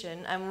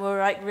solution and were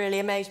like really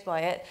amazed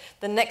by it,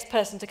 the next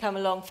person to come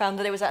along found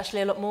that it was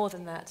actually a lot more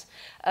than that.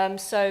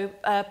 So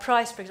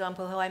Price, for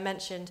example, who I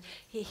mentioned,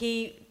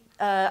 he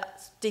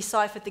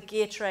deciphered the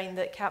gear train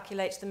that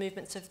calculates the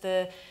movements of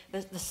the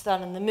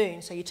sun and the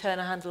moon. So you turn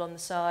a handle on the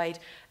side,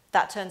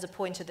 that turns a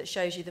pointer that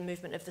shows you the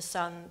movement of the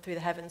sun through the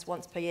heavens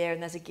once per year,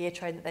 and there's a gear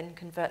train that then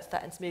converts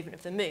that into movement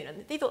of the moon.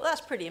 And they thought that's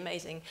pretty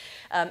amazing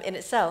in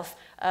itself.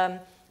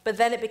 But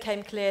then it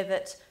became clear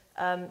that,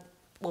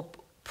 well,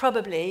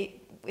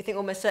 probably, we think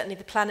almost certainly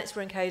the planets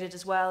were encoded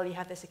as well. You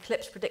have this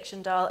eclipse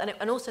prediction dial,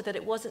 and also that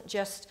it wasn't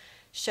just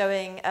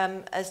showing,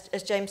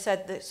 as James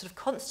said, the sort of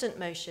constant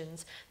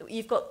motions.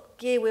 You've got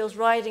gear wheels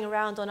riding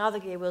around on other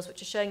gear wheels,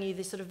 which are showing you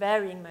these sort of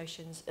varying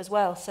motions as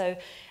well. So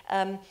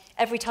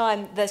every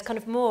time there's kind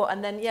of more.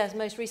 And then, yes,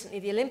 most recently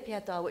the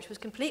Olympiad dial, which was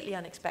completely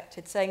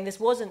unexpected, saying this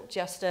wasn't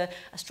just an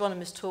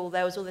astronomer's tool.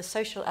 There was all this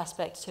social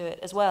aspect to it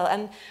as well.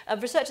 And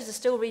researchers are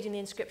still reading the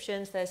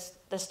inscriptions. There's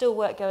still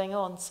work going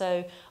on.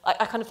 So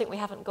I kind of think we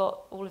haven't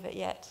got all of it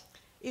yet.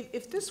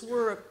 If this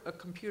were a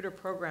computer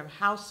program,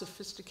 how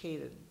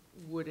sophisticated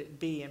would it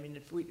be? I mean,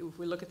 if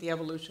we look at the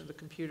evolution of the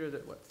computer,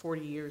 that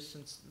 40 years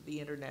since the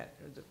internet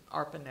or the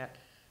ARPANET,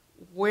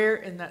 where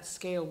in that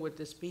scale would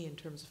this be in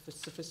terms of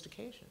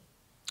sophistication?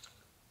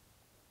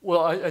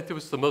 Well, I think it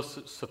was the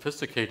most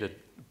sophisticated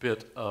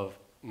bit of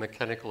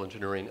mechanical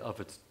engineering of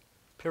its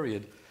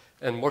period,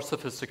 and more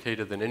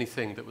sophisticated than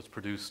anything that was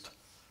produced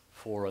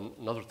for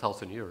another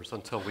 1,000 years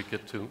until we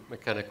get to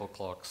mechanical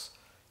clocks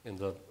in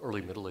the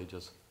early Middle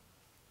Ages.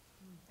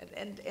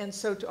 And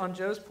so on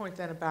Joe's point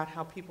then about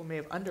how people may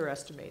have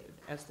underestimated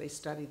as they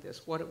studied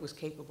this what it was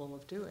capable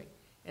of doing,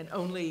 and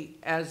only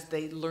as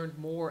they learned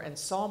more and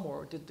saw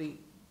more did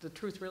the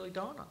truth really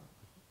dawn on them.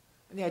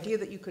 And the idea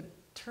that you could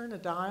turn a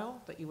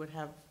dial, that you would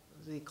have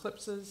the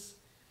eclipses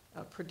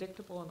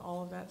predictable and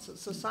all of that.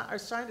 So are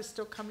scientists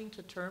still coming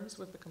to terms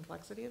with the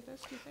complexity of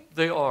this, do you think?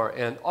 They are,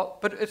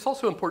 but it's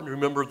also important to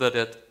remember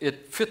that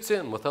it fits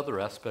in with other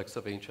aspects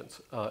of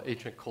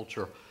ancient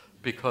culture,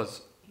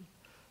 because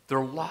there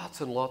are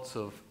lots and lots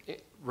of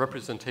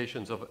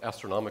representations of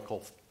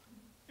astronomical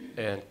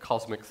and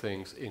cosmic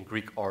things in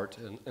Greek art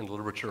and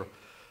literature.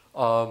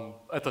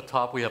 At the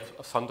top, we have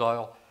a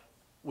sundial.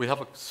 We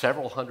have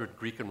several hundred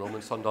Greek and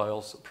Roman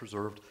sundials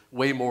preserved,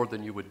 way more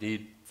than you would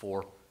need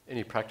for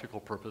any practical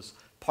purpose.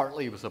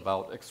 Partly it was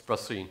about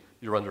expressing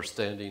your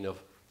understanding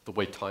of the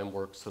way time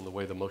works and the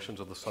way the motions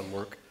of the sun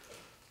work.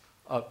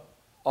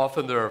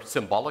 Often there are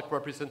symbolic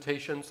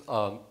representations.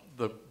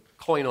 The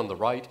coin on the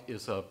right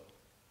is a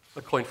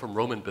coin from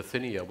Roman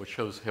Bithynia, which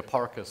shows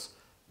Hipparchus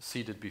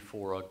seated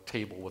before a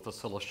table with a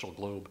celestial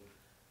globe.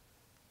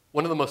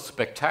 One of the most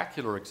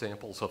spectacular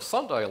examples of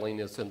sundialing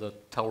is in the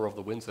Tower of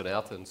the Winds in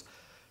Athens.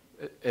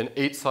 An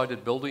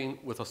 8-sided building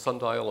with a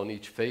sundial on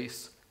each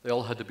face. They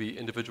all had to be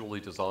individually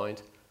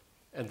designed.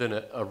 And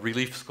then a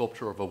relief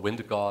sculpture of a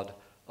wind god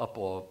up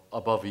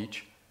above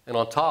each. And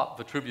on top,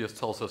 Vitruvius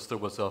tells us there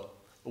was a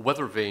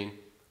weather vane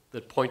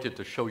that pointed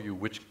to show you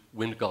which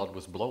wind god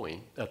was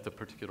blowing at the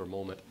particular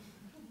moment.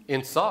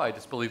 Inside,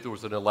 it's believed there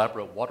was an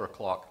elaborate water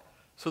clock.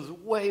 So there's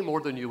way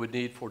more than you would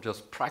need for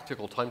just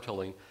practical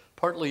time-telling.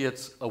 Partly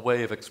it's a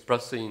way of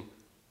expressing,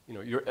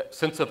 your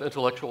sense of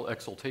intellectual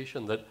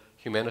exaltation that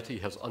humanity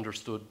has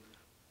understood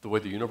the way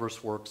the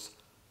universe works.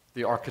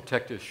 The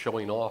architect is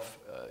showing off.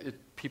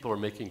 People are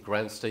making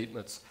grand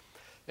statements.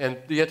 And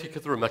the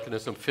Antikythera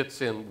Mechanism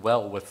fits in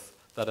well with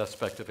that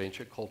aspect of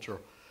ancient culture.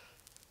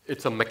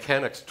 It's a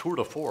mechanic's tour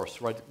de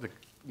force, right? The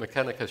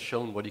mechanic has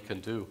shown what he can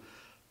do.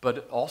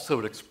 But also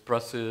it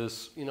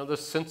expresses,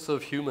 this sense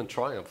of human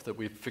triumph that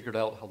we've figured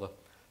out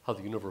how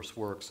the universe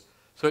works.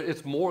 So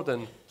it's more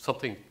than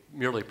something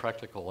merely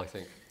practical, I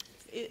think.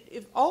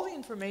 If all the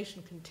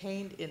information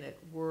contained in it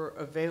were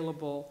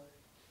available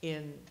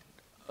in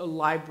a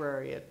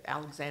library at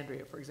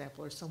Alexandria, for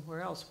example, or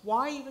somewhere else,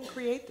 why even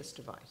create this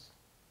device?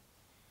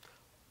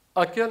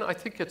 Again, I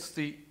think it's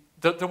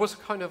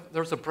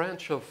there's a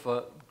branch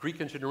of Greek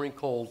engineering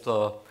called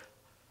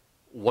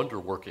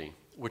wonderworking,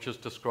 which is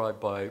described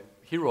by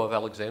Hero of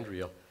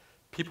Alexandria.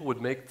 People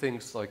would make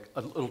things like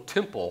a little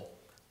temple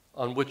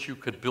on which you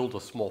could build a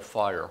small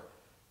fire.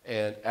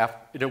 And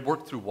it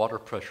worked through water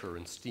pressure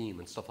and steam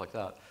and stuff like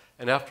that.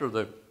 And after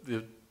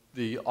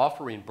the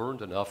offering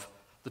burned enough,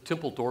 the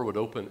temple door would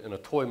open and a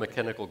toy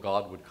mechanical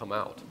god would come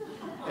out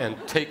and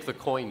take the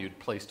coin you'd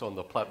placed on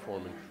the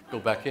platform and go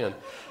back in.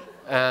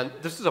 And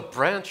this is a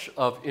branch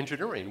of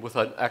engineering with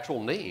an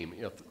actual name,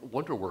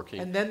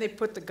 wonderworking. And then they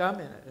put the gum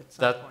in it at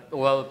some point.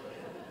 Well,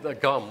 the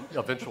gum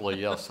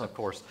eventually, yes, of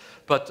course.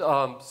 But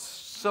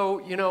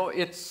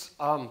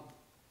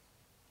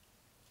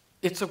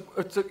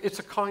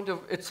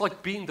it's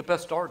like being the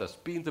best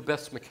artist, being the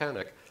best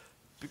mechanic,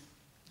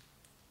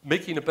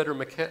 making a better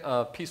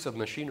piece of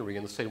machinery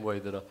in the same way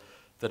that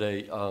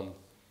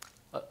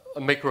a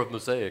maker of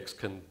mosaics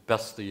can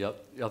best the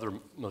other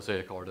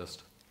mosaic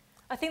artist.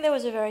 I think there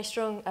was a very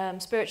strong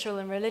spiritual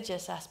and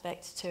religious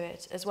aspect to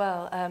it as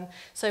well.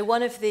 So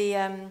one of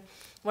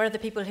the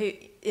people who,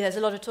 there's a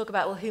lot of talk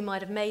about, well, who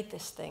might have made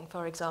this thing,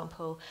 for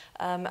example.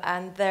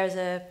 And there's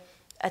a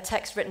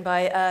text written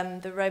by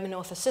the Roman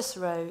author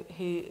Cicero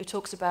who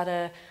talks about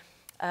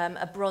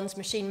a bronze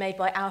machine made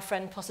by our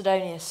friend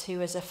Posidonius, who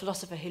was a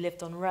philosopher who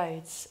lived on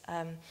Rhodes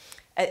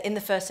in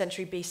the 1st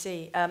century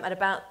BC, at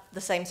about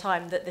the same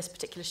time that this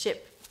particular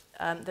ship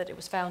that it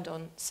was found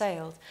on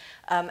sailed.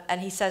 And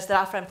he says that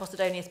our friend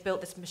Posidonius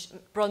built this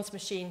bronze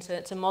machine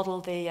to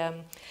model the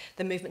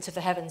movements of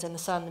the heavens and the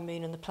sun, the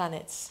moon, and the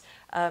planets.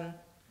 And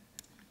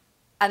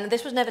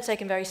this was never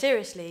taken very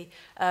seriously,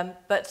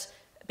 but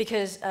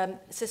because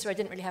Cicero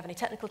didn't really have any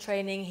technical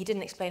training, he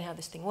didn't explain how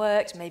this thing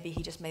worked. Maybe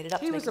he just made it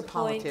up to make a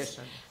point. He was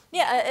a politician.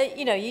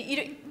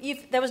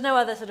 Yeah, there was no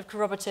other sort of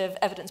corroborative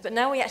evidence, but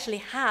now we actually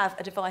have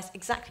a device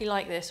exactly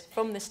like this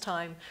from this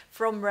time,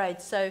 from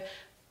Rhodes. So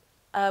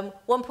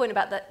one point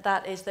about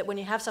that is that when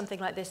you have something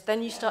like this,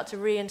 then you start to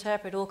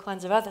reinterpret all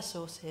kinds of other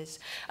sources.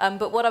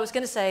 But what I was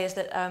going to say is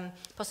that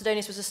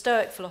Posidonius was a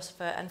Stoic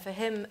philosopher, and for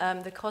him,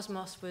 the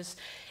cosmos was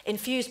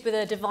infused with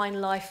a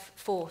divine life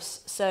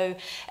force. So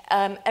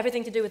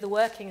everything to do with the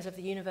workings of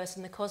the universe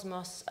and the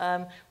cosmos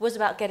was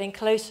about getting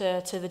closer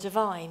to the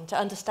divine, to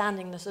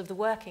understanding the sort of the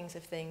workings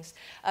of things.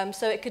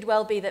 So it could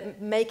well be that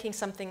making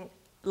something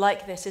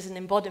like this is an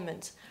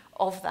embodiment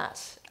of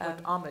that.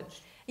 Like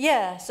homage.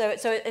 Yeah, so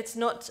it's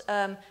not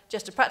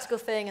just a practical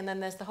thing, and then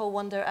there's the whole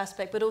wonder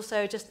aspect, but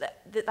also just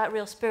that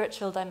real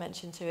spiritual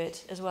dimension to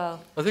it as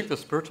well. I think the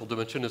spiritual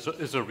dimension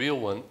is a real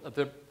one.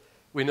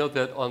 We know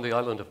that on the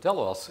island of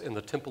Delos, in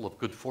the Temple of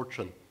Good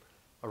Fortune,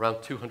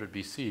 around 200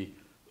 BC,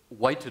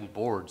 whitened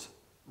boards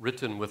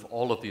written with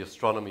all of the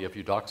astronomy of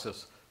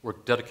Eudoxus were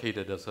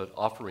dedicated as an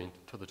offering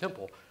to the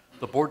temple.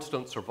 The boards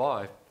don't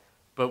survive,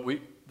 but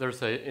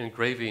there's an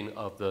engraving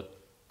of the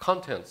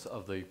contents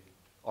of the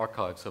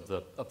archives of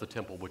the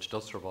temple, which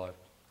does survive.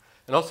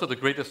 And also the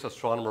greatest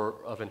astronomer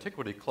of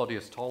antiquity,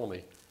 Claudius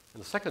Ptolemy, in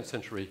the 2nd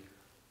century,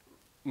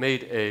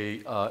 made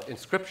a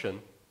inscription,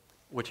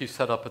 which he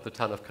set up at the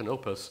town of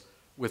Canopus,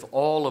 with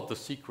all of the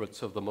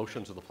secrets of the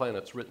motions of the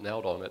planets written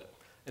out on it.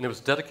 And it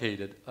was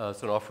dedicated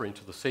as an offering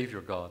to the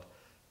Savior God,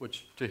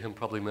 which to him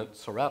probably meant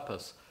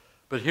Serapis.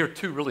 But here are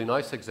two really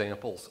nice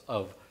examples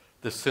of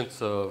this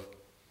sense of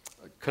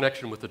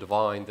connection with the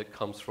divine that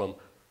comes from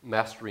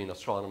mastering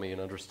astronomy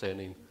and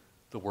understanding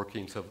the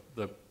workings of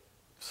the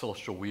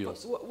celestial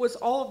wheels. Was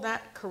all of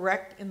that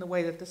correct in the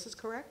way that this is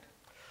correct?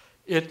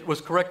 It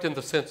was correct in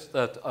the sense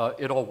that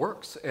it all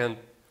works. And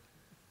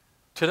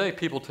today,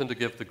 people tend to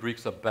give the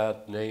Greeks a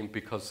bad name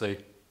because they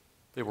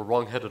were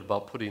wrong-headed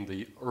about putting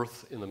the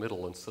Earth in the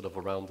middle instead of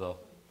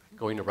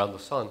going around the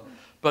sun.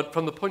 But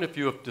from the point of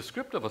view of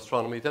descriptive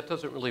astronomy, that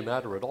doesn't really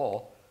matter at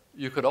all.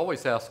 You could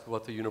always ask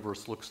what the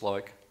universe looks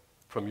like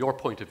from your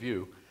point of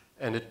view,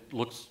 and it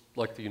looks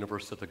like the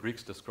universe that the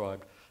Greeks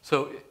described.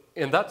 So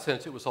in that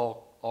sense, it was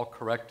all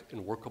correct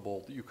and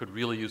workable. You could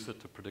really use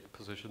it to predict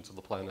positions of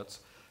the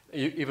planets.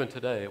 Even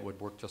today, it would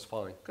work just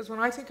fine. Because when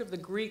I think of the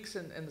Greeks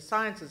and the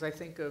sciences, I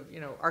think of,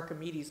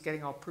 Archimedes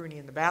getting all pruny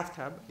in the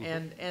bathtub,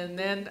 and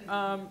then,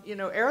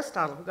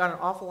 Aristotle, who got an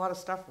awful lot of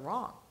stuff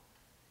wrong.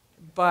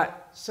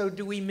 But, so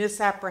do we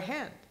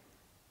misapprehend?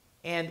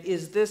 And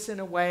is this, in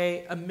a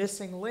way, a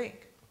missing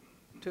link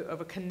of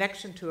a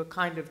connection to a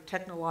kind of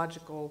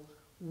technological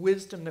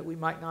wisdom that we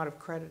might not have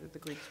credited the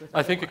Greeks with?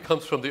 I think it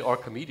comes from the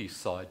Archimedes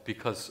side,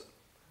 because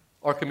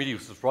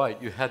Archimedes was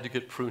right. You had to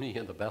get pruny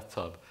in the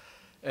bathtub.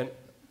 And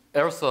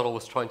Aristotle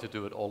was trying to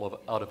do it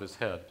out of his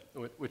head,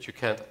 which you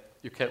can't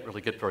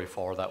really get very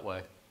far that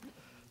way.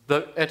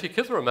 The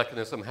Antikythera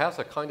mechanism has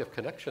a kind of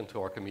connection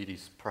to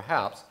Archimedes,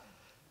 perhaps.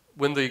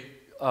 When the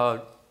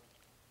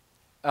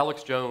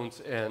Alex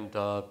Jones and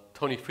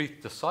Tony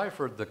Freeth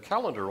deciphered the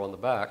calendar on the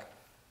back,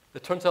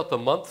 it turns out the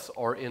months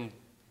are in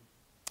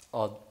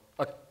a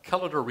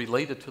calendar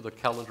related to the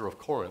calendar of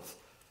Corinth.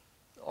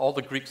 All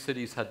the Greek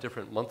cities had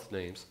different month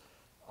names.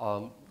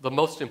 The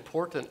most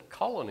important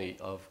colony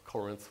of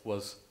Corinth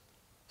was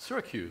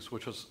Syracuse,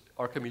 which was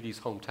Archimedes'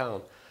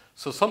 hometown.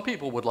 So some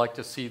people would like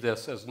to see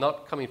this as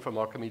not coming from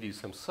Archimedes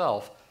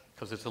himself,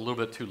 because it's a little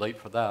bit too late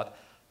for that,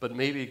 but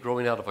maybe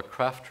growing out of a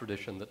craft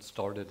tradition that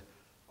started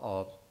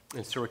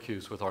in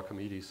Syracuse with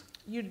Archimedes.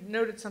 You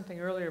noted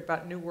something earlier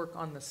about new work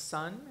on the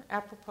sun,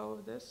 apropos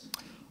of this?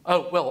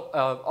 Oh, well,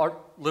 our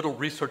little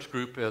research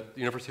group at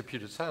the University of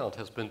Puget Sound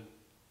has been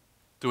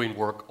doing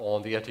work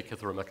on the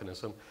Antikythera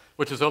mechanism,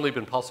 which has only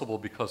been possible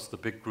because the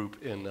big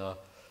group in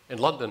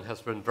London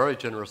has been very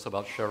generous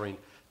about sharing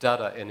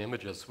data and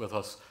images with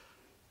us.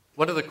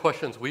 One of the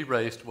questions we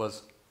raised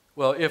was,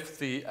 well, if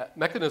the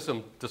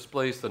mechanism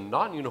displays the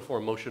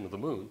non-uniform motion of the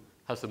moon,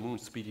 has the moon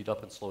speeding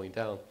up and slowing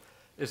down,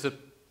 is it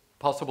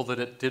possible that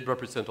it did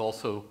represent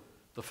also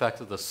the fact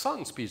that the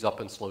sun speeds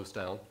up and slows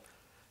down?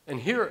 And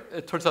here,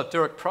 it turns out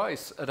Derek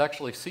Price had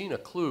actually seen a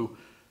clue.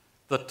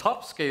 The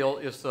top scale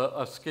is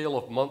a scale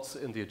of months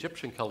in the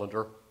Egyptian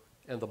calendar,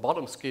 and the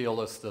bottom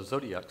scale is the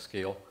zodiac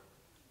scale.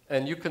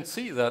 And you can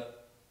see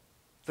that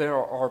there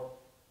are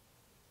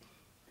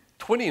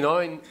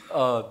 29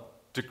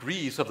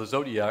 degrees of the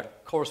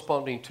zodiac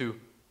corresponding to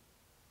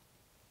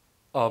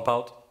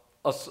about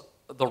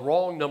the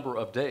wrong number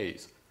of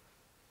days.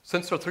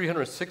 Since there are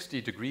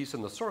 360 degrees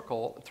in the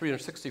circle,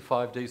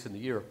 365 days in the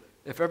year,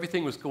 if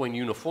everything was going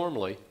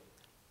uniformly,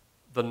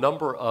 the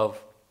number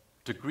of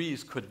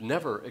degrees could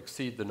never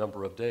exceed the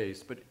number of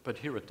days, but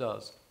here it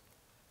does.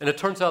 And it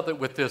turns out that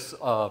with this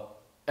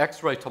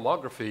X-ray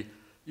tomography,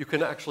 you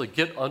can actually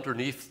get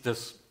underneath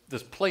this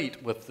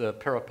plate with the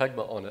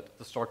parapegma on it,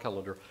 the star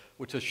calendar,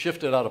 which is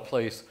shifted out of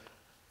place,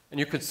 and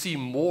you can see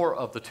more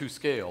of the two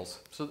scales.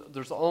 So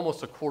there's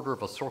almost a quarter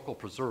of a circle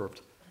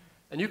preserved.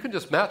 And you can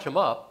just match them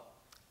up.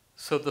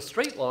 So the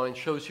straight line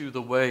shows you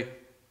the way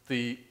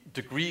the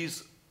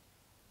degrees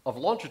of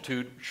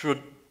longitude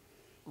should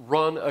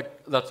run,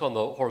 that's on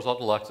the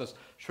horizontal axis,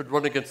 should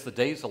run against the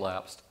days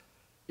elapsed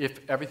if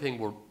everything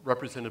were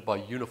represented by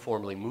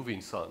uniformly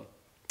moving sun.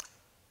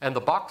 And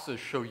the boxes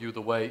show you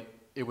the way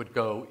it would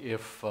go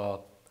if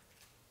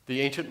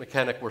the ancient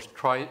mechanic were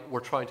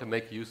trying to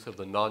make use of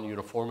the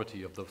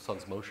non-uniformity of the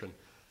sun's motion.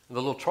 And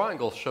the little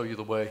triangles show you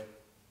the way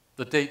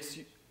the dates,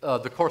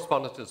 the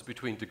correspondences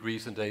between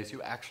degrees and days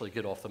you actually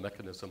get off the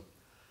mechanism.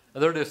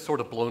 And there it is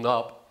sort of blown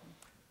up.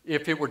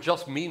 If it were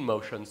just mean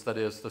motions, that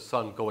is, the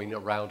sun going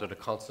around at a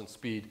constant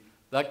speed,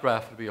 that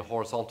graph would be a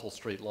horizontal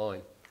straight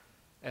line.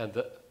 And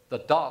the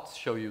dots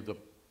show you the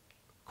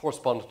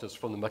correspondences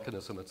from the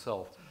mechanism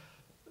itself.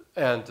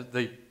 And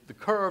the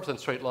curves and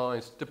straight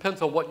lines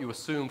depends on what you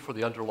assume for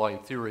the underlying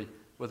theory,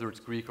 whether it's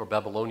Greek or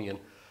Babylonian.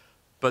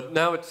 But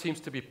now it seems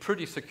to be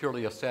pretty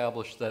securely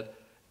established that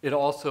it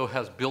also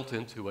has built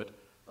into it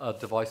a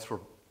device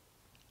for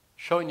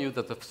showing you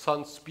that the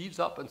sun speeds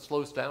up and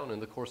slows down in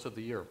the course of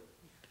the year.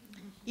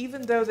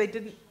 Even though they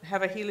didn't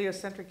have a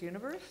heliocentric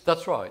universe?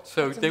 That's right.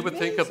 So That's they would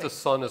think of amazing. the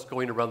sun as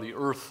going around the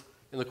Earth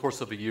in the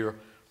course of a year,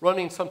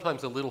 running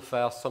sometimes a little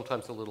fast,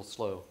 sometimes a little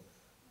slow.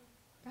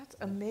 That's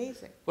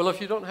amazing. Well, if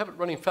you don't have it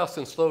running fast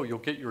and slow, you'll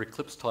get your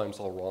eclipse times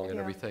all wrong and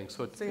Yeah. everything.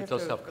 So So you it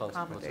does to have accommodate.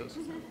 consequences.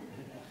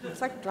 It's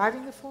like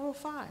driving the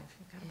 405.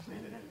 You gotta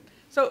plan it out.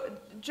 So,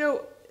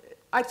 Joe,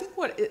 I think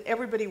what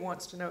everybody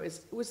wants to know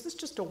is, was this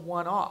just a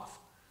one-off?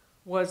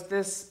 Was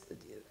this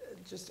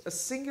just a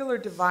singular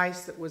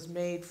device that was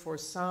made for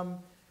some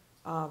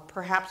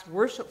perhaps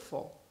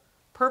worshipful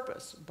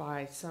purpose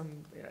by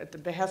some, at the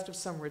behest of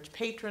some rich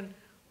patron?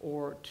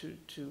 or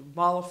to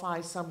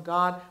mollify some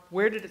god?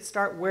 Where did it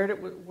start? Where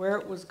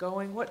it was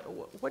going?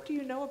 What do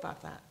you know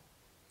about that?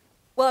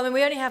 Well, I mean,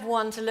 we only have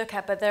one to look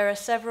at, but there are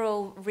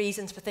several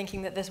reasons for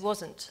thinking that this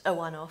wasn't a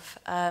one-off.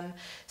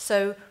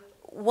 So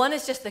one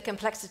is just the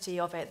complexity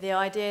of it, the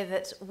idea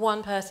that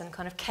one person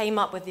kind of came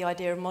up with the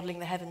idea of modelling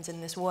the heavens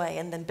in this way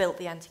and then built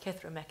the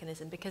Antikythera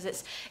mechanism, because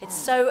it's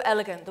so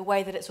elegant, the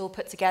way that it's all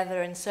put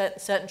together, and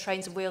certain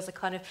trains and wheels that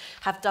kind of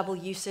have double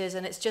uses,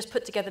 and it's just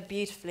put together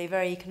beautifully,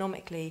 very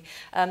economically,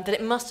 that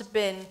it must have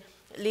been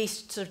at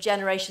least sort of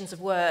generations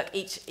of work,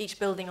 each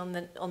building on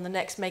the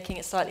next, making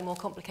it slightly more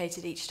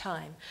complicated each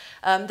time.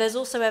 There's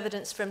also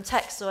evidence from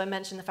texts, so I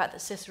mentioned the fact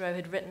that Cicero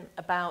had written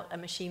about a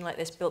machine like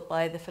this built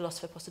by the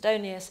philosopher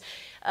Posidonius.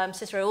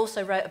 Cicero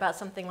also wrote about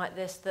something like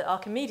this that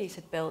Archimedes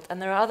had built,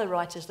 and there are other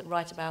writers that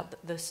write about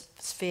the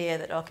sphere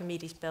that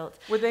Archimedes built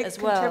as well. Were they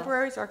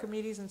contemporaries,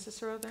 Archimedes and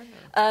Cicero,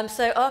 then?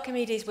 So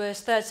Archimedes was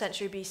 3rd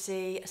century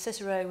BC,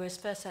 Cicero was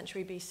 1st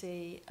century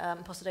BC,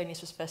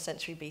 Posidonius was 1st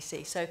century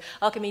BC. So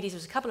Archimedes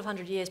was a couple of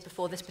hundred years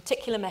before this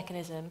particular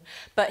mechanism,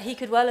 but he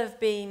could well have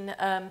been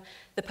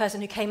the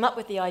person who came up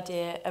with the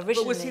idea originally.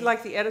 But was he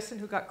like the Edison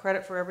who got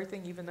credit for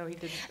everything, even though he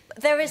didn't?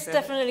 There is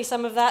definitely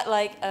some of that,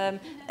 like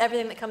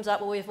everything that comes up,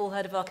 well, we've all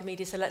heard of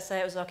Archimedes, so let's say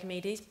it was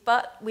Archimedes,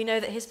 but we know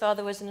that his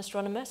father was an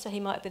astronomer, so he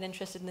might have been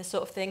interested in this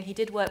sort of thing. He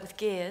did work with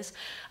gears,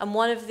 and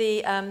one of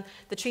the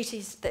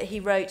treatises that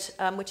he wrote,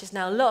 which is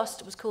now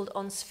lost, was called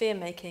On Sphere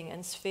Making,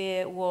 and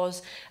sphere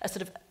was a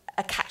sort of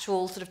a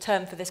catch-all sort of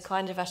term for this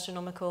kind of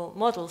astronomical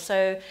model.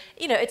 So,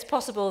 you know, it's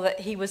possible that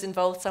he was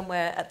involved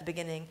somewhere at the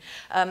beginning.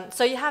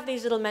 So you have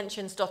these little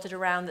mentions dotted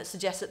around that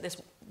suggest that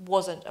this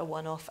wasn't a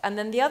one-off. And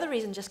then the other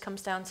reason just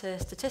comes down to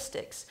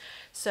statistics.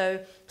 So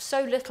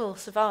little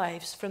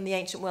survives from the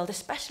ancient world,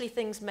 especially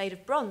things made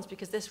of bronze,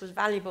 because this was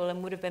valuable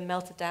and would have been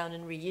melted down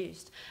and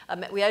reused.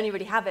 We only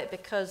really have it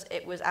because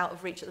it was out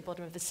of reach at the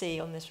bottom of the sea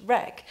on this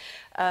wreck.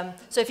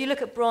 So if you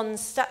look at bronze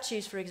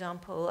statues, for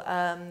example,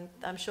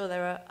 I'm sure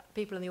there are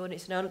people in the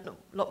audience who know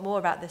a lot more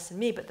about this than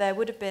me, but there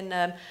would have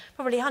been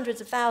probably hundreds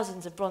of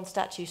thousands of bronze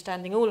statues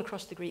standing all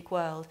across the Greek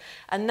world.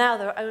 And now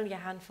there are only a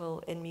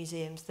handful in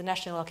museums. The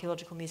National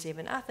Archaeological Museum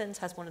in Athens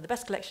has one of the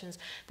best collections.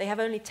 They have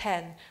only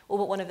 10, all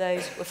but one of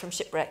those were from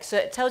shipwrecks. So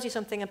it tells you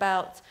something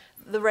about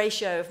the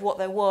ratio of what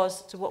there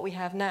was to what we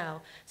have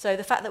now. So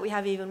the fact that we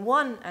have even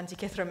one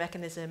Antikythera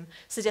mechanism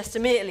suggests to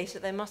me at least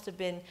that there must have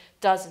been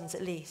dozens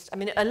at least. I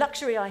mean, a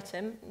luxury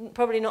item,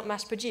 probably not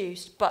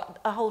mass-produced, but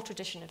a whole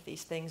tradition of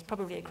these things,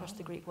 probably across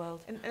the Greek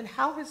world. And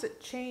how has it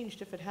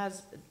changed if it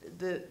has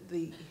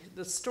the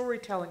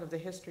storytelling of the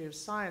history of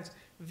science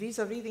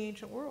vis-a-vis the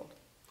ancient world?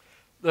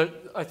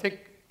 I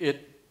think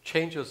it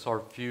changes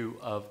our view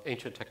of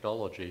ancient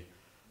technology.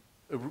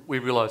 We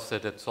realize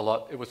that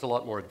it was a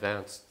lot more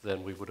advanced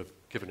than we would have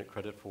given it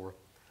credit for.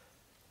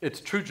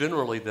 It's true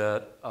generally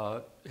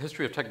that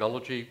history of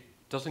technology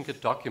doesn't get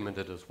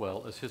documented as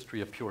well as history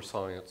of pure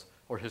science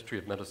or history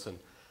of medicine.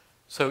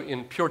 So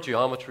in pure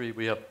geometry,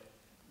 we have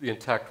the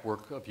intact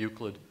work of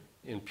Euclid.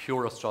 In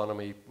pure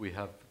astronomy, we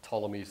have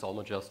Ptolemy's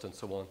Almagest and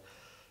so on.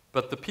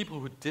 But the people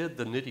who did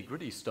the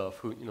nitty-gritty stuff,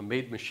 who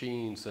made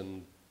machines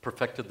and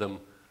perfected them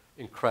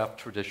in craft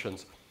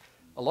traditions,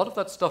 a lot of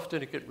that stuff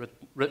didn't get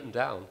written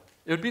down.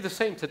 It would be the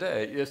same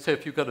today. Say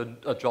if you got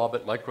a job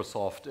at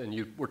Microsoft and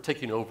you were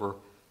taking over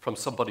from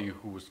somebody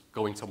who was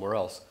going somewhere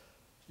else,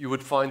 you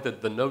would find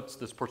that the notes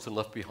this person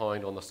left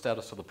behind on the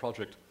status of the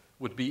project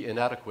would be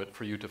inadequate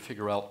for you to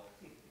figure out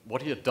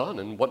what he had done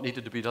and what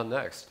needed to be done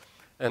next.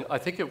 And I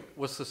think it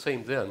was the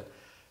same then.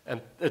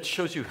 And it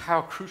shows you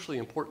how crucially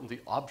important the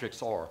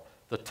objects are.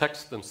 The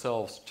texts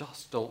themselves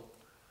just don't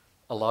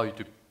allow you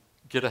to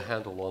get a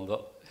handle on the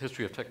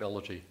history of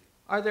technology.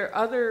 Are there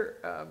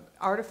other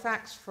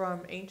artifacts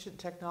from ancient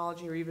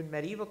technology or even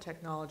medieval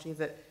technology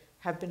that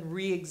have been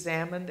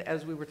re-examined,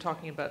 as we were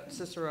talking about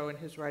Cicero and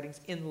his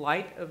writings, in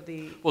light of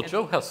the... Well,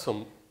 Joe has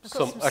some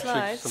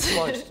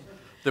slides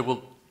that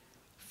will...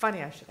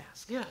 Funny I should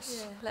ask.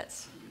 Yes. Yeah,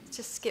 let's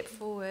just skip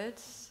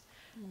forwards.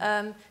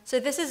 So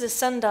this is a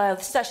sundial.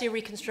 This is actually a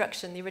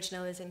reconstruction. The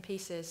original is in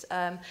pieces.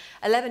 A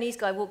Lebanese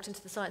guy walked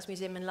into the Science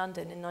Museum in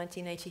London in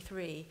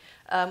 1983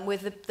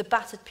 with the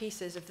battered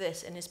pieces of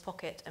this in his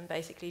pocket and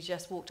basically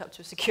just walked up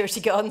to a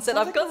security guard and said,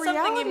 I've got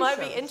something you might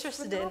be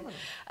interested in.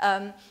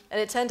 And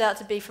it turned out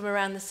to be from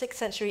around the 6th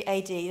century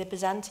AD, the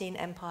Byzantine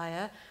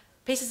Empire.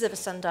 Pieces of a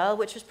sundial,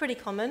 which was pretty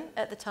common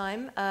at the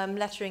time,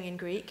 lettering in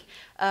Greek.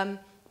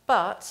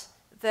 But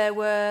there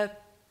were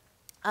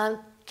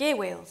gear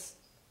wheels.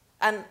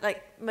 And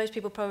like most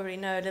people probably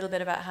know a little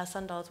bit about how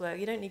sundials work,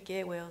 you don't need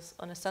gear wheels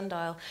on a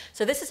sundial.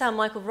 So this is how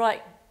Michael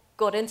Wright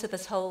got into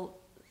this whole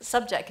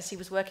subject, because he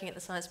was working at the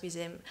Science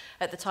Museum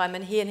at the time,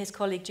 and he and his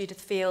colleague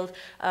Judith Field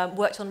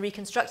worked on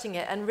reconstructing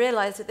it and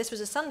realized that this was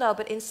a sundial,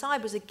 but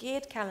inside was a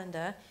geared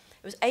calendar.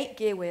 It was 8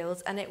 gear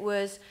wheels, and it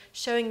was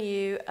showing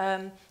you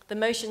the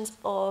motions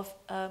of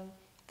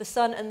the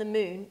sun and the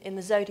moon in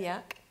the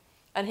zodiac.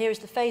 And here is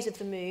the phase of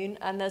the moon,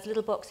 and there's a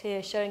little box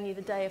here showing you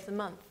the day of the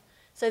month.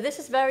 So this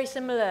is very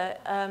similar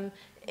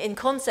in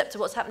concept to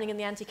what's happening in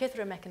the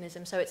Antikythera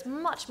mechanism. So it's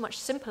much, much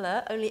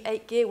simpler, only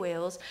 8 gear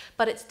wheels,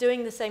 but it's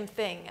doing the same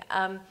thing.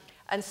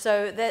 And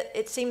so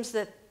it seems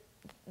that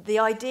the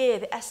idea,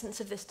 the essence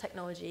of this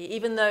technology,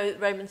 even though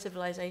Roman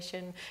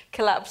civilization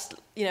collapsed,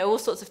 all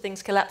sorts of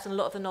things collapsed and a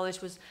lot of the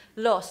knowledge was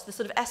lost, the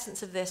sort of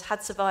essence of this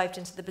had survived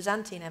into the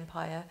Byzantine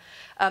Empire.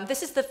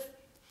 This is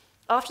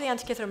after the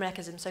Antikythera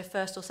mechanism, so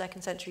 1st or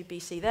 2nd century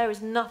BC, there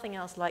is nothing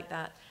else like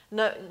that.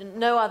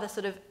 No other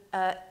sort of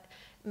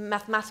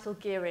mathematical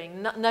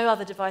gearing, no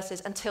other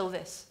devices until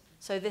this.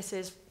 So this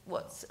is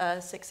what's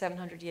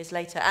 600-700 years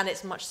later, and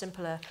it's much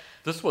simpler.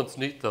 This one's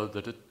neat, though,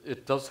 that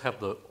it does have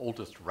the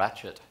oldest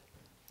ratchet.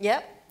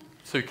 Yep.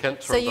 So you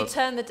can't turn So you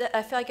turn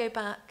if I go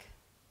back,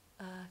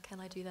 can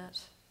I do that?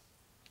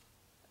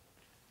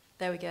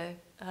 There we go.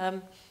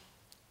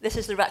 This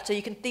is the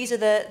ratchet. So these are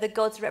the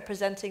gods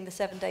representing the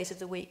 7 days of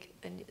the week,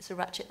 and it's a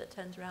ratchet that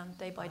turns around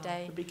day by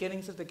day. The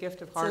beginnings of the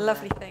gift of It's hardware. a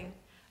lovely thing.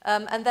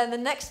 And then the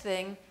next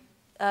thing,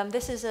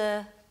 this is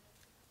a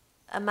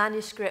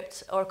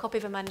manuscript, or a copy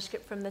of a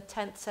manuscript from the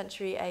 10th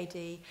century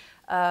AD,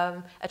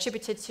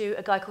 attributed to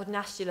a guy called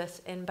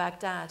Nastulus in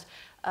Baghdad.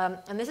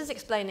 And this is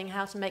explaining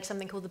how to make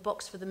something called the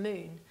box for the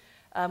moon,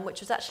 which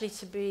was actually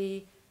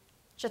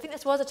which I think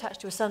this was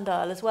attached to a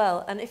sundial as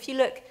well. And if you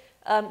look,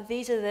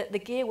 these are the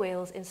gear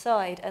wheels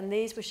inside, and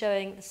these were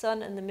showing the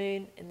sun and the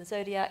moon in the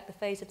zodiac, the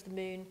phase of the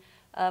moon,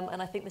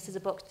 and I think this is a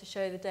box to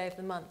show the day of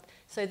the month.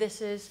 So this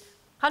is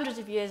hundreds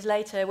of years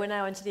later, we're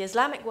now into the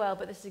Islamic world,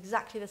 but this is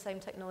exactly the same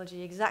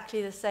technology,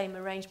 exactly the same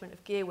arrangement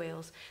of gear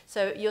wheels.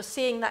 So you're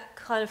seeing that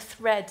kind of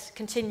thread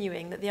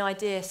continuing, that the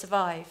idea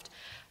survived.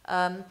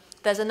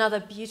 There's another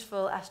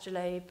beautiful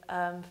astrolabe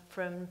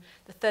from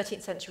the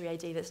 13th century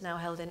AD that's now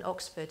held in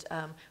Oxford,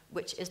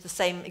 which is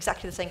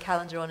exactly the same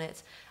calendar on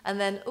it. And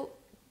then,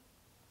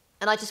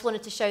 and I just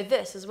wanted to show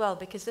this as well,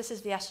 because this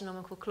is the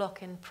astronomical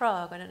clock in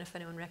Prague. I don't know if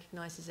anyone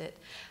recognizes it.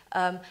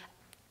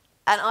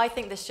 And I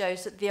think this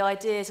shows that the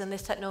ideas and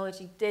this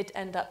technology did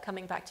end up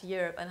coming back to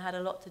Europe and had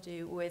a lot to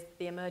do with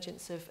the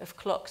emergence of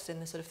clocks in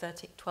the sort of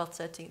 12th,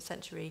 13th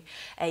century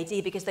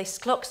AD, because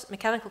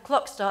mechanical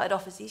clocks started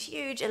off as these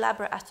huge,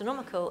 elaborate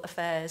astronomical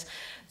affairs.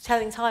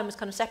 Telling time was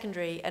kind of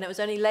secondary, and it was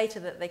only later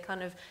that they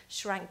kind of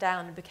shrank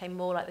down and became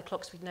more like the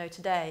clocks we know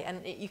today.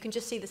 And you can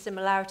just see the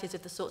similarities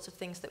of the sorts of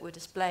things that were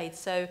displayed.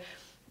 So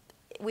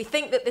we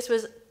think that this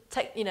was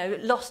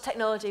lost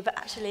technology, but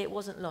actually it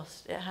wasn't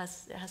lost. It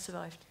has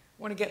survived.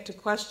 I want to get to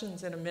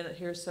questions in a minute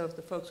here, so if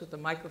the folks with the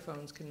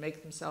microphones can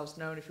make themselves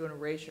known. If you want to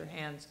raise your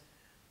hands,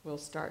 we'll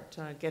start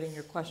getting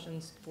your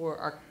questions for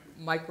our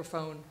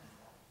microphone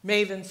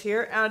mavens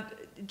here. And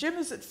Jim,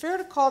 is it fair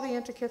to call the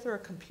Antikythera a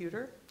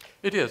computer?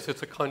 It is.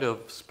 It's a kind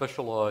of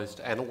specialized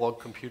analog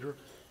computer.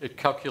 It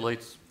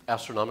calculates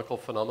astronomical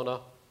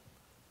phenomena.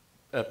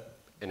 An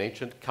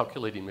ancient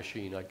calculating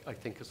machine, I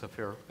think, is a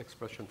fair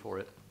expression for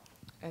it.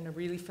 And a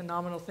really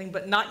phenomenal thing,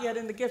 but not yet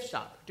in the gift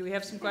shop. Do we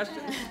have some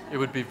questions? It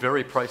would be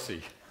very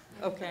pricey.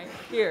 Okay,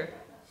 here.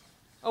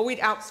 Oh, we'd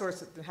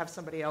outsource it and have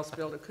somebody else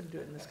build it. Couldn't do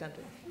it in this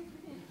country.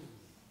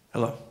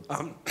 Hello.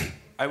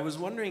 I was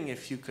wondering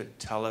if you could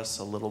tell us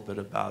a little bit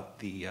about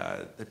the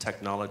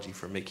technology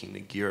for making the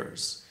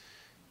gears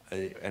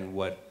and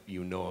what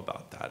you know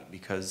about that,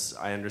 because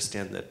I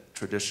understand that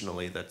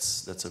traditionally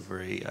that's a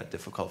very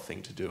difficult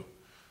thing to do.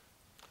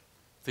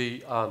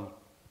 The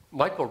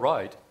Michael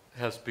Wright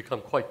has become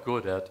quite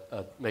good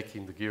at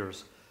making the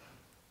gears,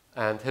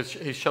 and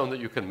he's shown that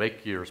you can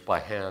make gears by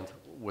hand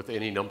with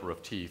any number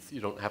of teeth.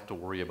 You don't have to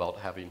worry about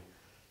having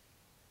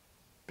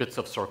bits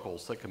of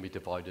circles that can be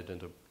divided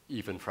into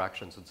even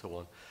fractions and so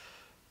on.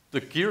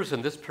 The gears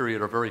in this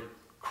period are very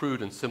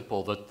crude and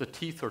simple. The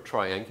teeth are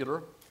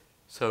triangular,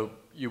 so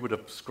you would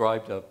have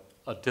scribed a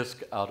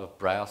disc out of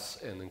brass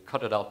and then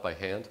cut it out by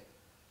hand,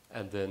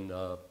 and then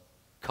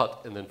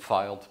cut and then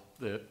filed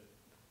the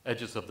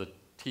edges of the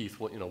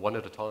teeth, one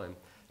at a time.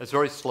 It's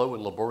very slow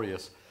and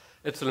laborious.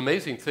 It's an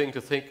amazing thing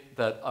to think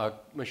that a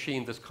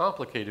machine this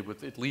complicated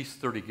with at least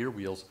 30 gear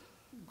wheels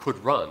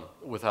could run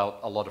without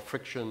a lot of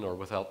friction or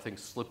without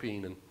things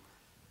slipping. And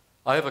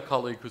I have a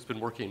colleague who's been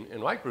working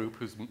in my group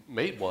who's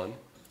made one,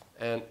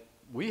 and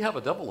we have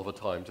a double of a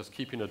time just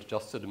keeping it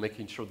adjusted and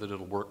making sure that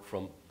it'll work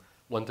from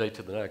one day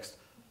to the next.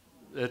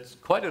 It's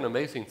quite an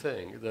amazing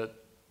thing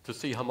to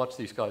see how much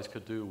these guys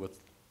could do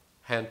with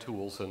hand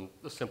tools and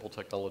the simple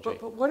technology.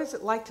 But what is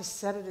it like to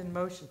set it in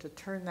motion, to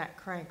turn that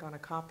crank on a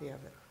copy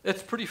of it?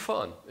 It's pretty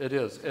fun. It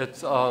is.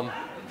 It's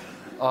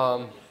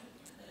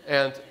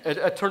and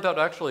it turned out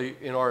actually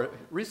in our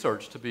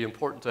research to be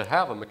important to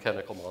have a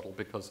mechanical model,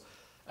 because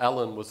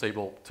Alan was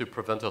able to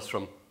prevent us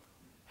from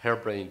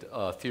harebrained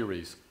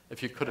theories.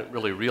 If you couldn't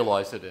really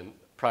realize it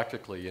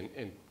practically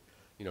in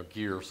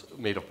gears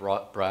made of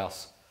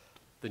brass,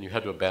 then you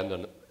had to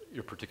abandon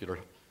your particular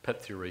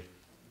pet theory.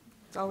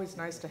 It's always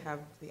nice to have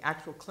the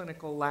actual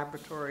clinical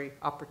laboratory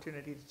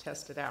opportunity to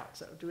test it out.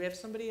 So do we have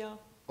somebody else?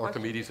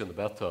 Archimedes in the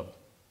bathtub.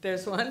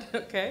 There's one,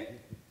 okay.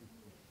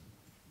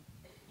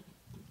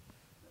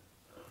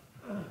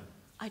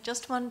 I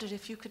just wondered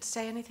if you could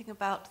say anything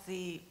about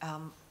the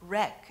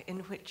wreck in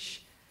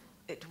which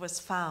it was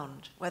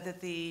found, whether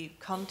the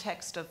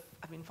context of,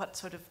 I mean, what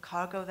sort of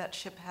cargo that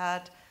ship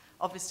had.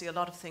 Obviously, a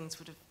lot of things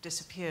would have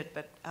disappeared,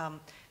 but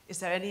is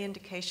there any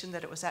indication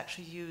that it was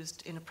actually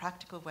used in a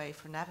practical way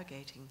for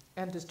navigating?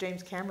 And does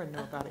James Cameron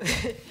know about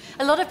it?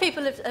 A lot of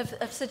people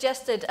have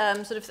suggested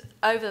sort of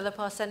over the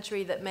past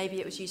century that maybe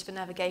it was used for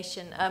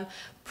navigation.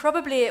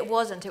 Probably it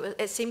wasn't.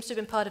 It seems to have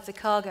been part of the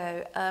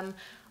cargo.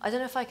 I don't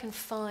know if I can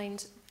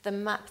find the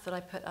map that I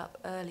put up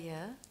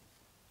earlier.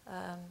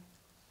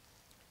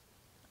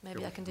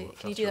 Maybe I can do.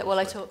 Can you do that while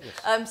I talk?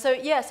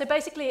 Yes. So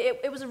basically,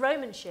 it was a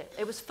Roman ship.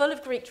 It was full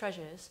of Greek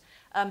treasures,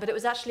 but it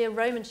was actually a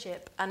Roman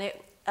ship, and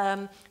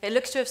it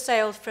looks to have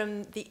sailed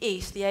from the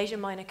east, the Asia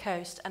Minor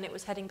coast, and it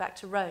was heading back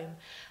to Rome.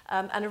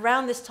 And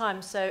around this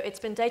time, so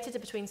it's been dated to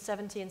between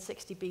 70 and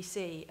 60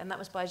 BC, and that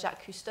was by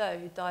Jacques Cousteau,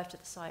 who dived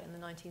at the site in the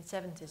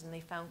 1970s, and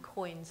they found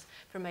coins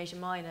from Asia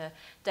Minor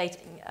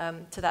dating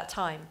to that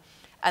time.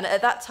 And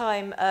at that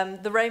time,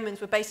 the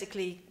Romans were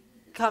basically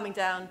coming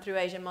down through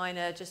Asia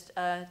Minor, just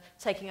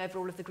taking over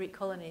all of the Greek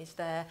colonies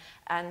there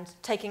and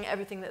taking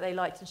everything that they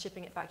liked and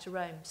shipping it back to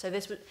Rome. So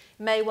this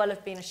may well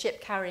have been a ship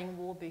carrying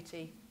war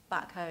booty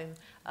back home,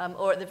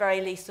 or at the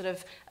very least sort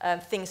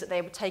of things that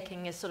they were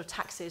taking as sort of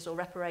taxes or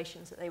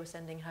reparations that they were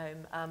sending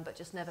home, but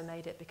just never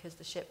made it because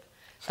the ship...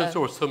 Since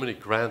there were so many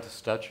grand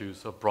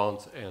statues of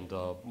bronze and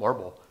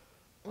marble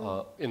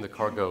in the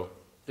cargo,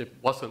 it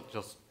wasn't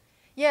just...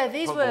 Yeah,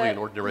 these were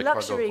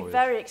luxury, voyage.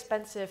 very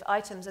expensive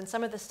items, and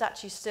some of the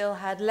statues still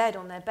had lead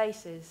on their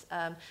bases,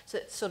 so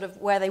it's sort of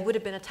where they would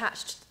have been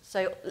attached,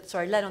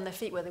 lead on their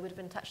feet where they would have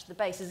been attached to the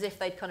base, as if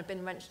they'd kind of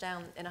been wrenched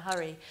down in a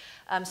hurry.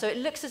 So it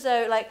looks as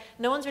though, like,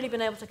 no one's really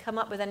been able to come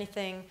up with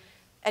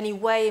any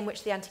way in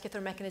which the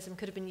Antikythera Mechanism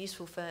could have been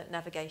useful for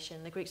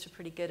navigation. The Greeks were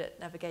pretty good at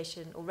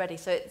navigation already,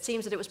 so it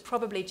seems that it was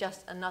probably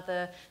just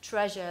another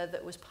treasure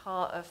that was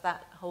part of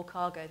that whole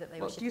cargo that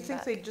they were shipping back. Do you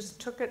think they just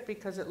took it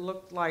because it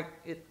looked like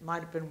it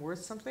might have been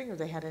worth something, or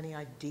they had any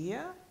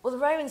idea? Well, the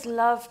Romans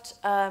loved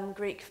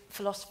Greek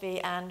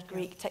philosophy and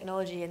Greek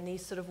technology and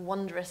these sort of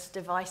wondrous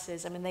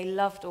devices. I mean, they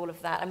loved all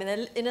of that. I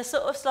mean, in a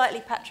sort of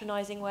slightly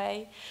patronizing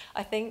way,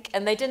 I think,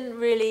 and they didn't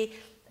really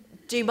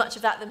do much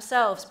of that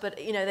themselves,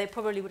 but you know, they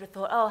probably would have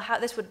thought, oh,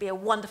 this would be a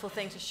wonderful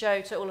thing to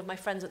show to all of my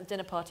friends at the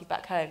dinner party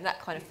back home, that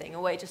kind of thing, a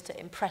way just to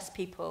impress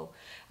people.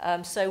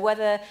 So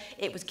whether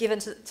it was given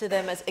to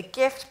them as a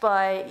gift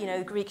by, you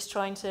know, Greeks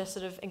trying to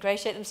sort of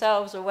ingratiate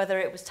themselves, or whether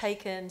it was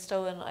taken,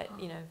 stolen,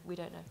 you know, we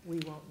don't know. We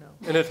won't know.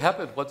 And it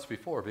happened once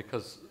before,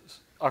 because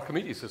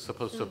Archimedes is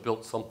supposed to have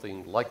built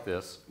something like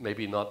this,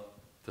 maybe not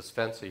this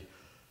fancy,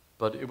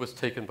 but it was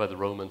taken by the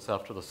Romans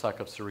after the sack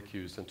of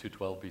Syracuse in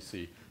 212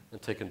 BC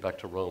and taken back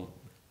to Rome,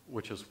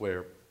 which is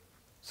where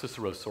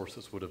Cicero's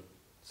sources would have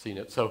seen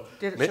it. So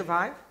did it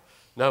survive?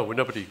 No,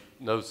 nobody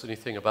knows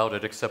anything about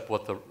it except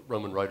what the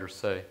Roman writers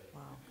say.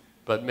 Wow.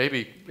 But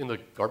maybe in the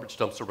garbage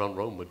dumps around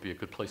Rome would be a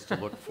good place to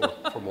look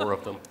for more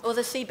of them. Or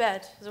the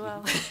seabed as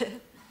well.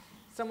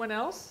 Someone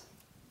else?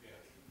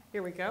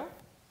 Here we go.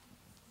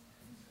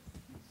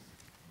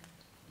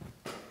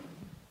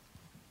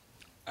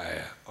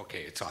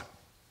 Okay, it's on.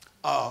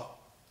 I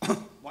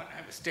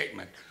have a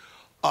statement.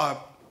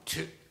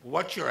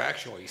 What you're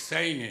actually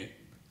saying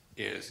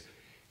is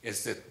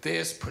that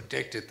this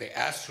predicted the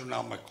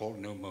astronomical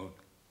new moon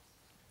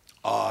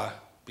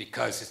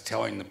because it's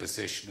telling the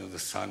position of the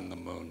sun, the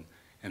moon,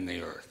 and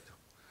the earth.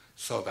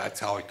 So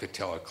that's how it could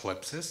tell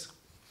eclipses.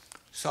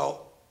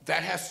 So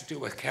that has to do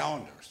with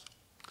calendars.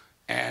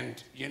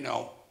 And, you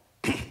know,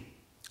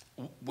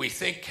 we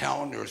think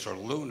calendars are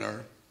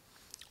lunar,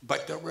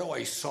 but they're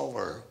really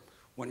solar.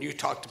 When you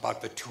talked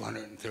about the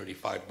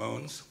 235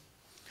 moons,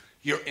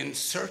 you're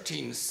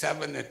inserting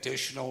 7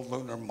 additional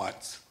lunar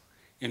months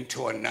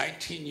into a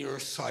 19-year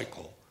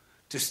cycle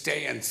to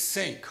stay in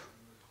sync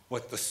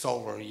with the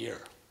solar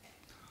year.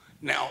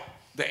 Now,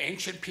 the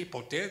ancient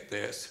people did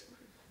this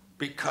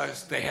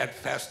because they had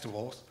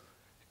festivals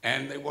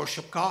and they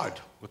worshiped God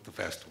with the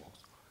festivals.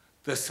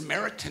 The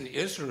Samaritan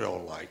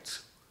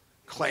Israelites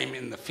claim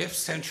in the 5th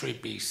century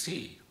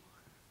BC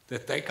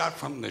that they got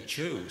from the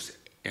Jews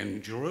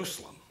in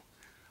Jerusalem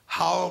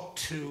how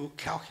to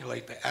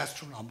calculate the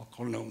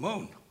astronomical new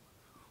moon,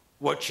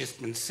 which has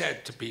been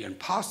said to be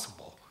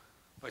impossible.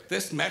 But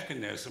this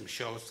mechanism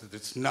shows that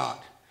it's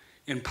not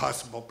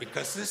impossible,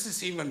 because this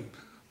is even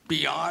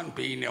beyond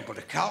being able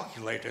to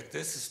calculate it.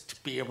 This is to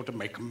be able to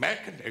make a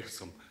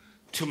mechanism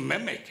to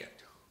mimic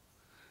it.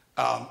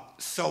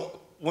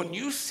 So when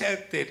you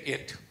said that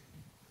it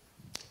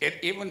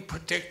even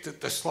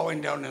predicted the slowing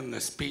down and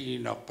the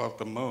speeding up of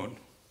the moon,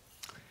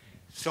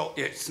 so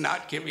it's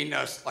not giving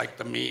us like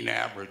the mean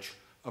average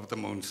of the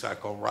moon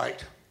cycle,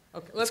 right?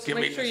 Okay, let's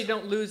make sure you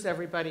don't lose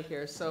everybody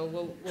here. So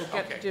we'll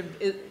get Okay. Jim.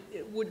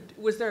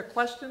 Was there a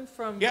question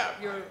from Yeah,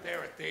 your... right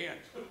there at the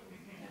end.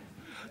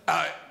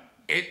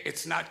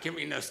 It's not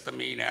giving us the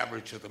mean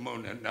average of the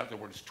moon. In other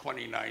words,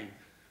 29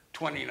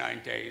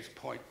 days,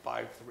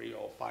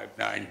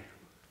 0.53059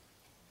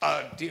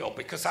 deal.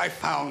 Because I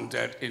found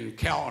that in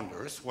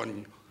calendars,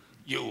 when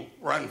you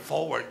run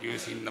forward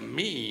using the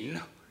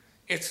mean,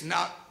 it's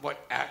not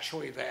what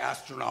actually the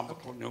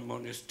astronomical new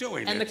moon is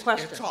doing. And the it's,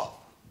 question. It's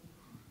all.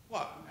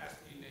 Well,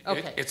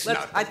 Okay, it's let's,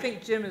 not. I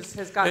think Jim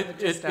has gotten the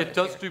gist of it. It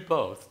does here. do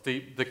both.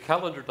 The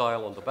calendar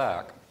dial on the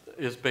back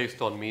is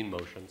based on mean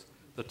motions,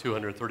 the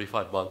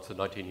 235 months and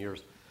 19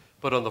 years.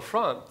 But on the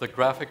front, the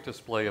graphic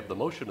display of the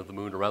motion of the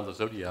moon around the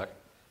zodiac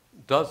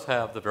does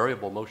have the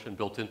variable motion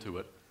built into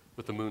it,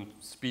 with the moon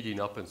speeding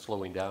up and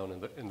slowing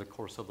down in the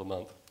course of the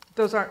month.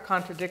 Those aren't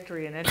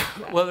contradictory in any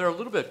way. Well, they're a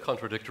little bit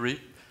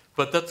contradictory,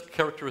 but that's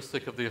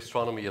characteristic of the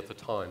astronomy at the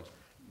time,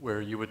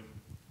 where you would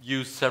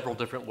use several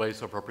different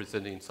ways of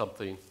representing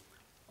something,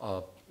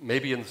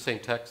 maybe in the same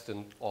text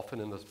and often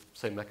in the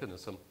same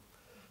mechanism.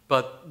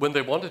 But when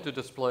they wanted to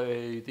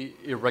display the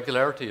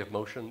irregularity of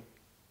motion,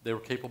 they were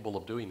capable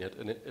of doing it,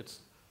 and it's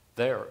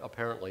there,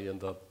 apparently, in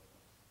the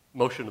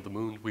motion of the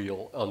moon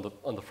wheel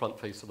on the front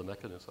face of the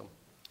mechanism.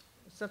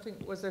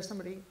 Was there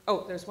somebody?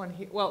 Oh, there's one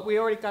here. Well, we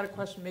already got a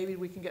question. Maybe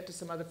we can get to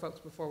some other folks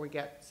before we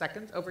get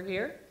seconds. Over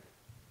here.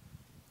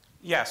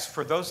 Yes,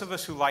 for those of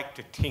us who like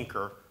to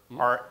tinker,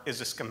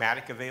 is a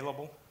schematic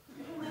available?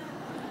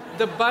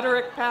 The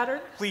Butterick pattern?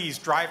 Please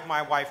drive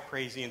my wife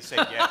crazy and say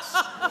yes.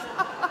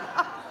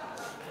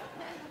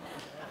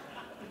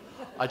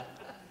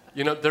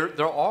 You know,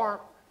 there are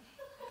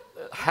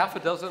half a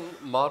dozen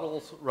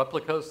models,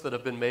 replicas that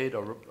have been made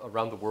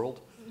around the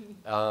world.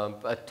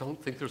 I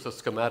don't think there's a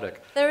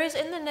schematic. There is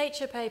in the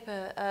Nature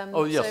paper,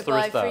 Oh, yes, so there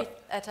by is that.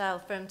 Freeth et al.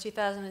 From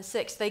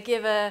 2006, they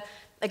give a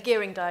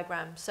gearing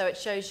diagram. So it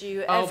shows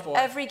you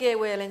every gear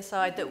wheel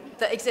inside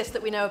that exists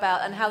that we know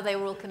about and how they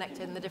were all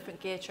connected in the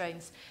different gear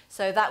trains.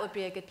 So that would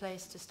be a good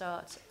place to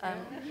start.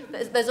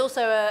 There's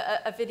also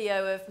a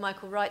video of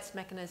Michael Wright's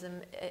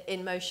mechanism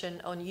in motion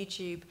on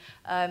YouTube.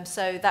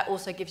 So that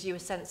also gives you a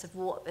sense of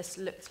what this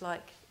looks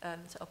like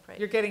to operate.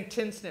 You're getting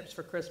tin snips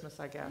for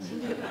Christmas, I guess.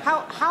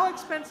 How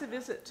expensive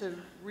is it to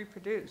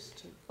reproduce?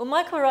 Well,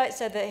 Michael Wright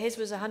said that his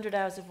was 100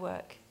 hours of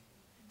work.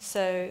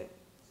 So,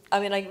 I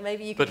mean,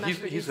 maybe you could But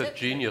he's a it.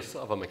 genius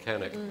of a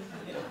mechanic.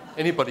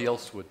 Anybody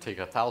else would take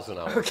 1,000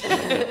 hours.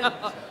 Okay.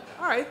 All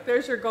right,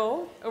 there's your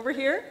goal. Over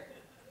here?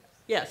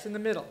 Yes, in the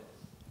middle.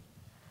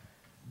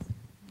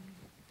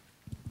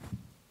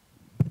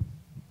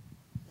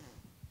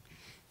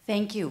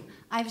 Thank you.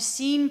 I've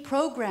seen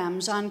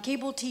programs on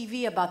cable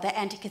TV about the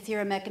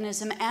Antikythera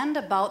mechanism and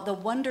about the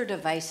wonder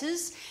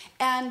devices,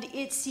 and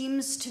it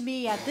seems to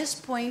me at this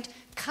point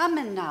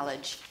common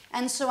knowledge.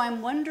 And so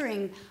I'm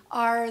wondering,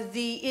 are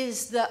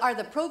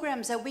the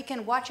programs that we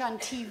can watch on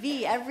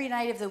TV every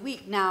night of the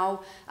week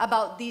now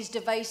about these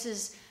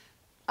devices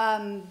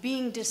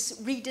being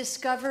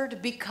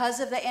rediscovered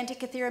because of the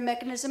Antikythera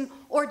mechanism,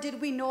 or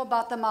did we know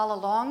about them all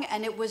along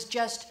and it was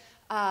just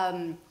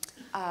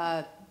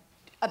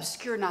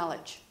obscure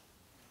knowledge?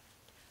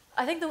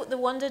 I think the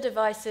wonder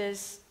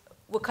devices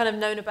were kind of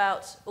known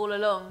about all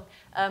along,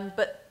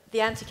 but the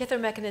Antikythera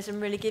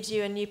mechanism really gives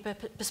you a new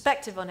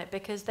perspective on it,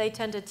 because they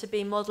tended to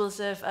be models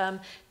of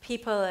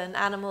people and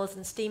animals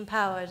and steam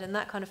powered and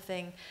that kind of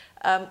thing,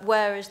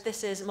 whereas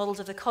this is models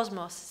of the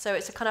cosmos. So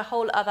it's a kind of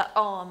whole other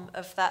arm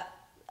of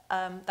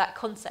that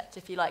concept,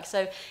 if you like.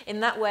 So in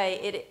that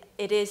way,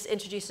 it is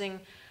introducing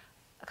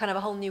kind of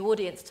a whole new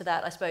audience to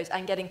that, I suppose,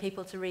 and getting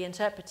people to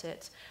reinterpret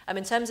it.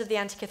 In terms of the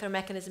Antikythera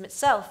mechanism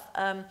itself,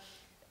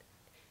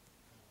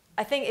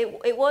 I think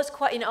it was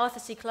quite, Arthur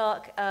C.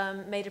 Clarke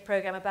made a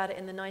program about it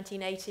in the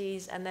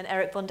 1980s, and then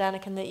Eric von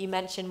Daniken that you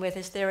mentioned with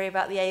his theory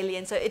about the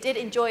alien. So it did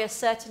enjoy a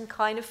certain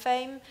kind of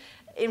fame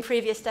in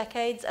previous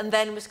decades, and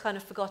then was kind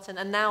of forgotten.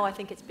 And now I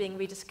think it's being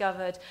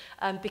rediscovered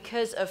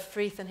because of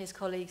Freeth and his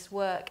colleagues'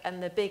 work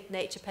and the big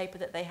Nature paper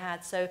that they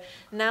had. So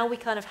now we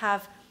kind of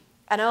have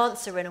an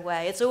answer in a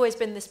way. It's always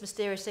been this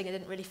mysterious thing, it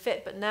didn't really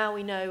fit, but now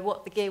we know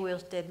what the gear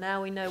wheels did.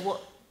 Now we know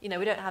what, we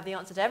don't have the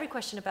answer to every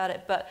question about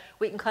it, but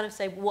we can kind of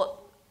say what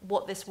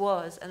this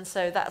was. And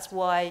so that's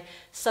why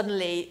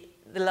suddenly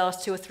the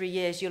last 2 or 3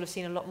 years you'll have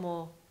seen a lot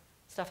more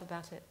stuff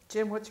about it.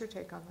 Jim, what's your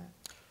take on that?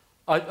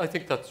 I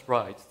think that's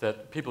right,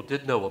 that people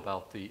did know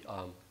about the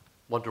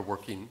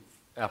wonder-working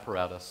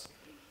apparatus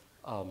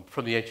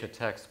from the ancient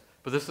text,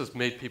 but this has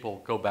made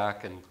people go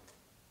back and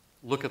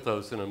look at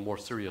those in a more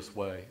serious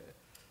way.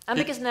 And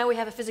because now we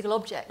have a physical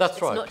object. That's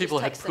it's right. Not People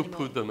just had text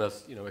poo-pooed them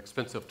as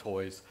expensive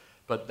toys,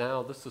 but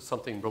now this is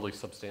something really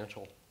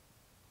substantial.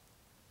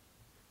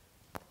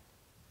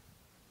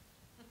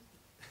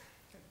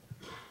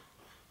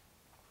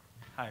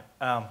 Hi.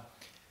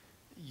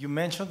 You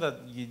mentioned that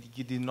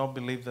you did not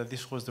believe that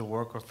this was the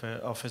work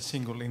of a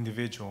single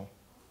individual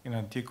in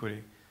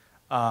antiquity.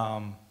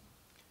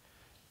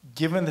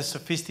 Given the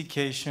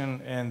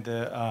sophistication and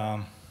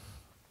the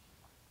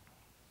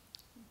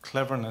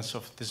cleverness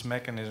of this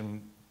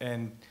mechanism,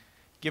 and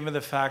given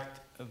the fact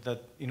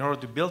that in order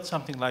to build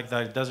something like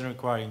that, it doesn't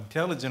require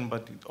intelligence,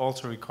 but it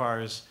also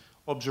requires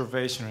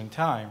observation in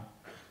time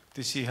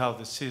to see how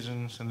the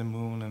seasons and the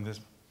moon and this,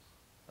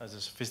 as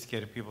the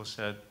sophisticated people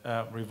said,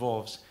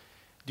 revolves.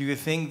 Do you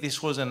think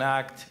this was an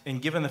act, and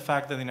given the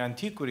fact that in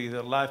antiquity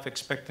the life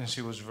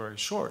expectancy was very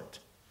short,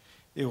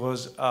 it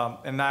was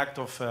an act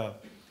of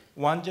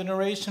one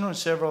generation or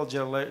several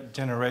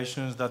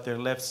generations that they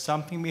left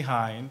something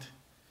behind,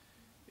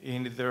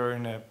 either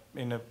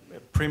in a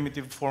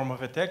primitive form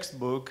of a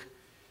textbook.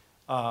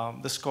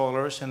 The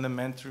scholars and the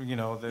mentor,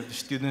 the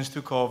students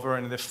took over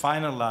and they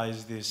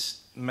finalized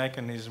this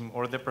mechanism,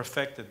 or they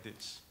perfected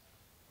this.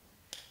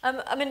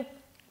 I mean,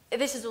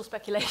 this is all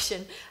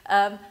speculation,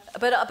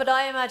 but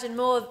I imagine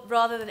more,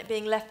 rather than it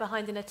being left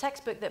behind in a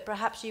textbook, that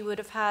perhaps you would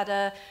have had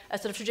a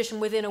sort of tradition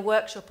within a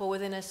workshop or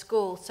within a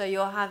school. So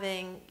you're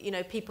having,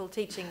 people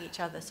teaching each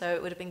other. So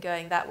it would have been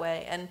going that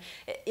way. And,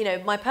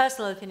 my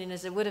personal opinion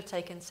is it would have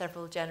taken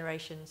several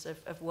generations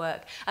of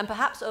work, and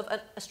perhaps of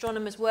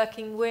astronomers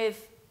working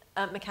with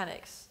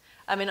mechanics.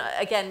 I mean,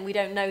 again, we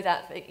don't know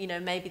that.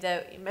 Maybe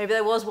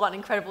there was one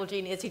incredible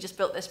genius who just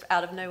built this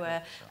out of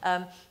nowhere.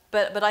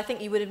 But I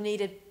think you would have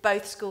needed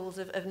both schools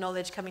of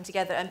knowledge coming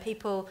together, and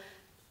people,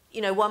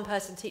 one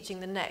person teaching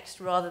the next,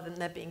 rather than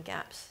there being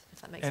gaps,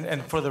 if that makes sense.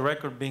 And for the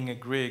record, being a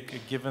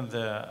Greek, given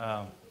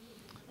the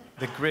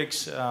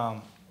Greeks,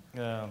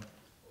 the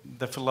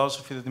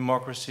philosophy, the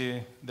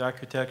democracy, the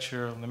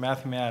architecture, the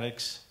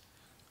mathematics,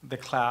 the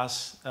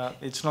class,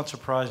 it's not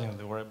surprising that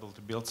they were able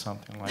to build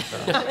something like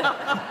that.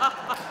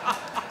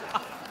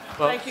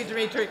 Well, thank you,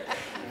 Dimitri.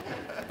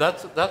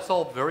 That's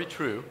all very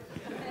true.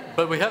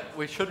 But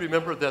we should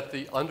remember that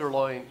the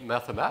underlying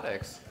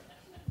mathematics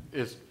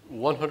is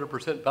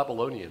 100%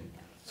 Babylonian.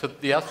 So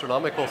the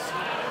astronomical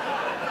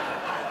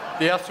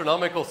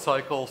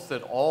cycles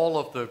that all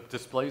of the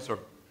displays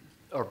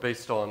are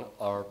based on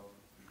are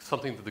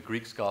something that the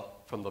Greeks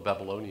got from the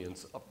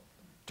Babylonians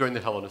during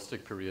the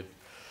Hellenistic period.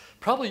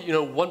 Probably,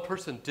 one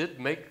person did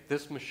make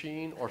this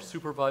machine or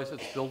supervise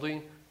its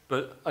building,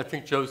 but I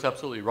think Joe's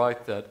absolutely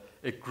right that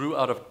it grew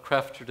out of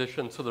craft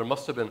tradition, so there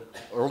must have been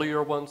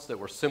earlier ones that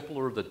were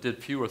simpler, that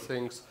did fewer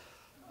things.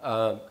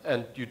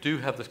 And you do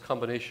have this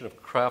combination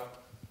of craft,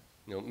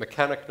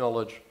 mechanic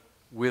knowledge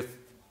with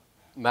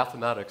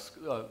mathematics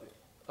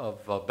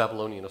of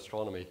Babylonian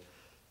astronomy.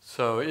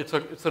 So it's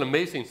an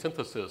amazing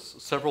synthesis,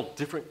 several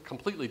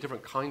completely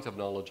different kinds of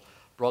knowledge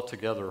brought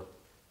together.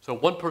 So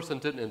one person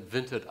didn't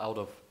invent it out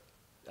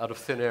of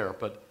thin air,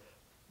 but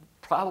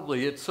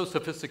probably it's so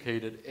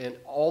sophisticated and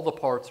all the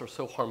parts are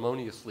so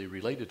harmoniously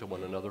related to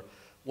one another.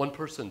 One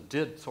person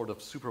did sort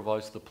of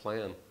supervise the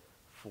plan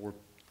for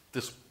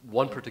this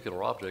one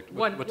particular object.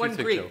 One What do you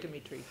think, Greek, Joe?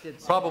 Dimitri,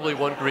 did so. Probably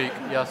one Greek,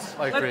 yes,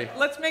 I agree.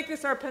 Let's make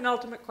this our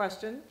penultimate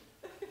question.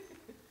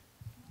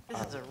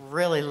 This is a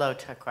really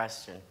low-tech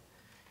question.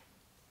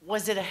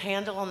 Was it a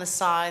handle on the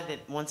side that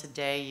once a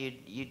day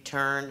you'd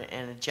turn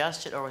and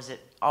adjust it, or was it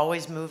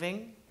always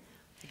moving,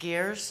 the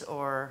gears,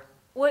 or?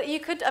 Well, you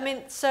could,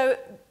 so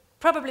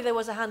probably there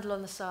was a handle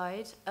on the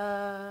side.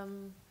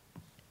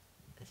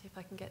 Let's see if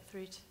I can get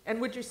through to... And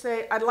would you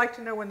say, I'd like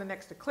to know when the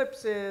next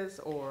eclipse is,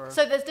 or...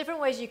 So there's different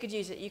ways you could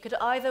use it. You could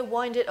either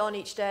wind it on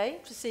each day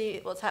to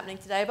see what's happening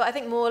today, but I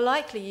think more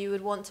likely you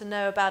would want to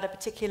know about a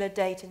particular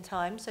date in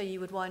time, so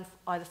you would wind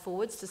either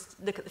forwards to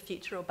look at the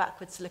future or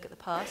backwards to look at the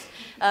past.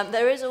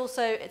 There is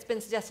also, it's been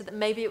suggested that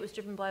maybe it was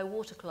driven by a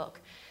water clock.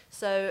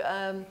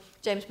 So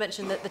James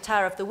mentioned that the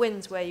Tower of the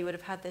Winds, where you would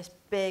have had this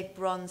big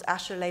bronze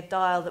astrolabe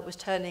dial that was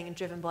turning and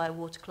driven by a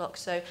water clock.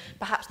 So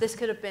perhaps this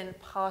could have been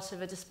part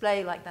of a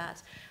display like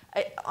that.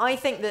 I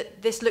think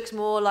that this looks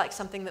more like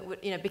something that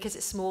would, because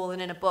it's small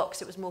and in a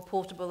box, it was more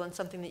portable and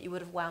something that you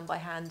would have wound by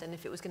hand. And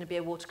if it was going to be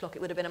a water clock,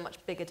 it would have been a much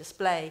bigger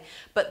display.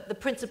 But the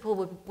principle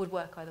would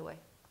work either way.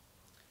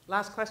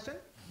 Last question.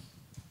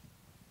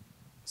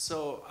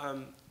 So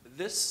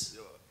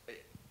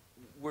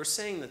we're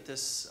saying that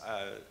this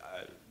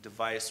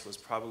device was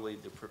probably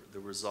the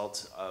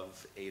result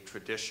of a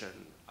tradition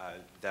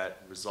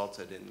that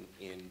resulted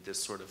in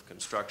this sort of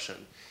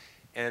construction.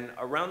 And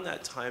around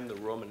that time, the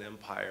Roman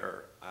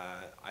Empire,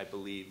 I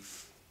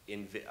believe,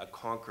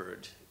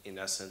 conquered, in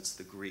essence,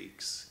 the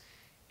Greeks.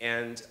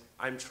 And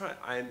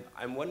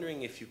I'm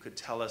wondering if you could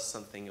tell us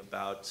something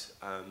about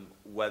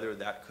whether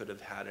that could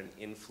have had an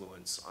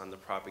influence on the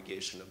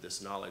propagation of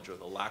this knowledge or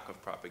the lack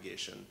of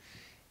propagation,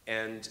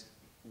 and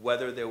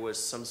whether there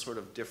was some sort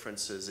of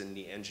differences in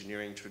the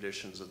engineering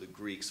traditions of the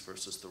Greeks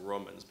versus the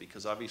Romans,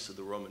 because obviously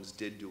the Romans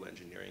did do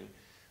engineering,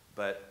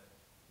 but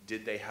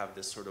did they have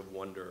this sort of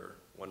wonder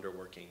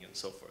working and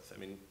so forth? I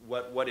mean,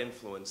 what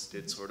influence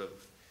did sort of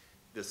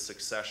this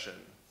succession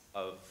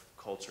of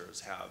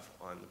cultures have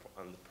on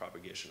the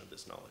propagation of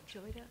this knowledge?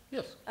 Shall we do it?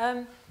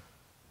 Yes.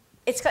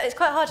 It's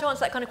quite hard to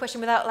answer that kind of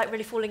question without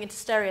really falling into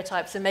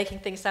stereotypes and making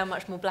things sound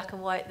much more black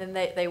and white than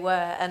they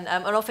were. And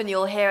often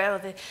you'll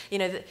hear,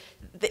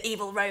 the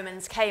evil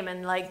Romans came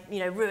and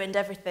ruined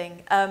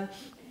everything.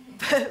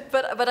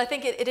 But I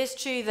think it is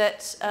true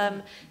that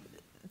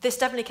this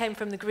definitely came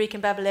from the Greek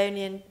and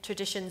Babylonian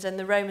traditions, and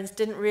the Romans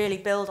didn't really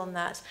build on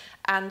that.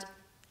 And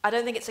I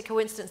don't think it's a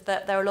coincidence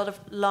that there are a lot of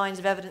lines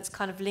of evidence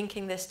kind of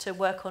linking this to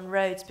work on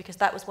roads, because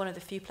that was one of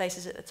the few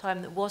places at the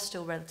time that was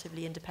still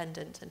relatively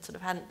independent and sort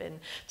of hadn't been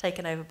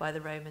taken over by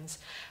the Romans.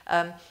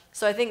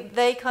 So I think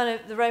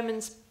the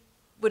Romans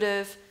would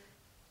have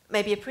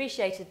maybe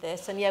appreciated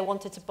this and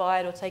wanted to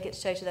buy it or take it to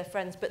show to their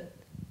friends, but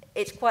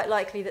it's quite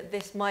likely that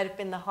this might have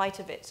been the height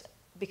of it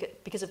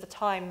because of the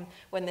time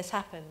when this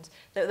happened.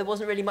 There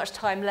wasn't really much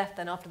time left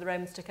then after the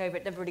Romans took over.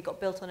 It never really got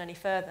built on any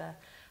further.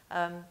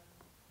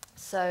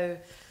 So,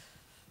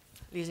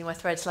 losing my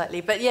thread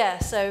slightly. But yeah,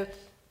 so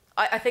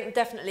I think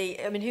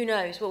definitely, I mean, who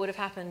knows what would have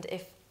happened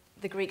if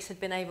the Greeks had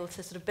been able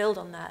to sort of build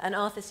on that. And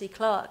Arthur C.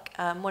 Clarke,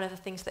 one of the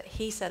things that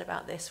he said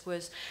about this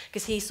was,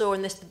 because he saw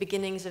in this the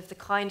beginnings of the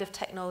kind of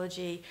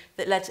technology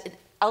that led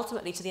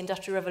ultimately to the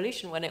Industrial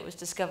Revolution when it was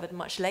discovered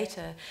much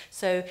later.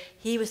 So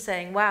he was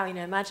saying, wow, you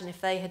know, imagine if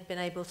they had been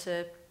able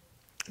to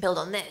build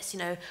on this, you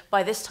know,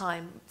 by this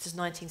time, this is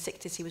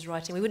 1960s he was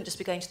writing, we wouldn't just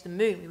be going to the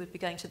moon, we would be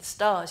going to the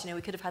stars, you know,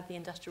 we could have had the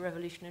Industrial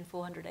Revolution in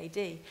 400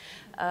 AD.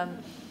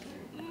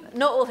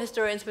 Not all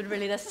historians would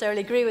really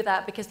necessarily agree with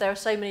that because there are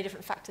so many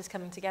different factors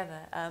coming together,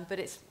 but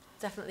it's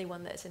definitely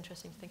one that it's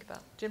interesting to think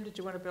about. Jim, did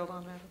you want to build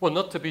on that? Well,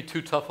 not to be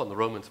too tough on the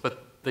Romans,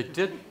 but they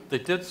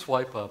did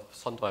swipe a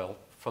sundial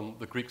from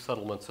the Greek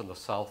settlements in the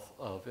south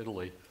of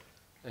Italy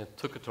and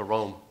took it to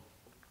Rome.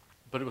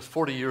 But it was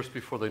 40 years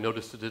before they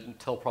noticed it didn't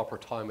tell proper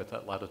time at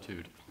that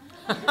latitude.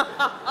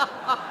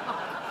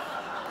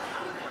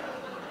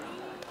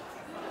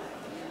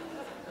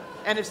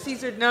 And if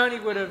Caesar had known, he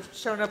would have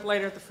shown up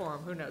later at the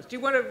forum. Who knows? Do you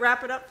want to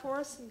wrap it up for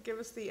us and give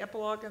us the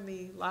epilogue and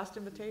the last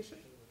invitation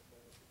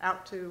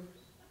out to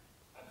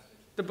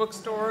the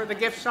bookstore, the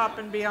gift shop,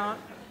 and beyond?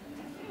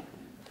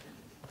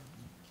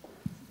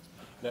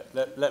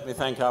 Let me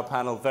thank our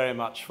panel very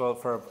much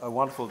for a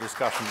wonderful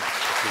discussion.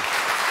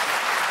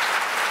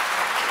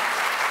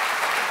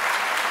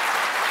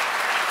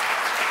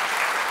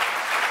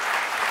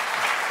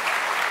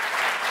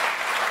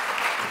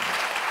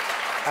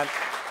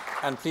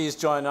 And please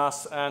join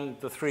us and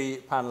the three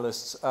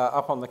panelists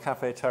up on the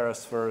cafe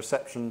terrace for a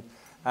reception.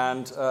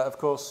 And, of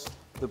course,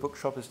 the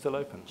bookshop is still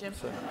open. Jim.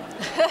 So,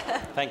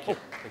 thank you.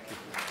 Thank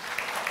you.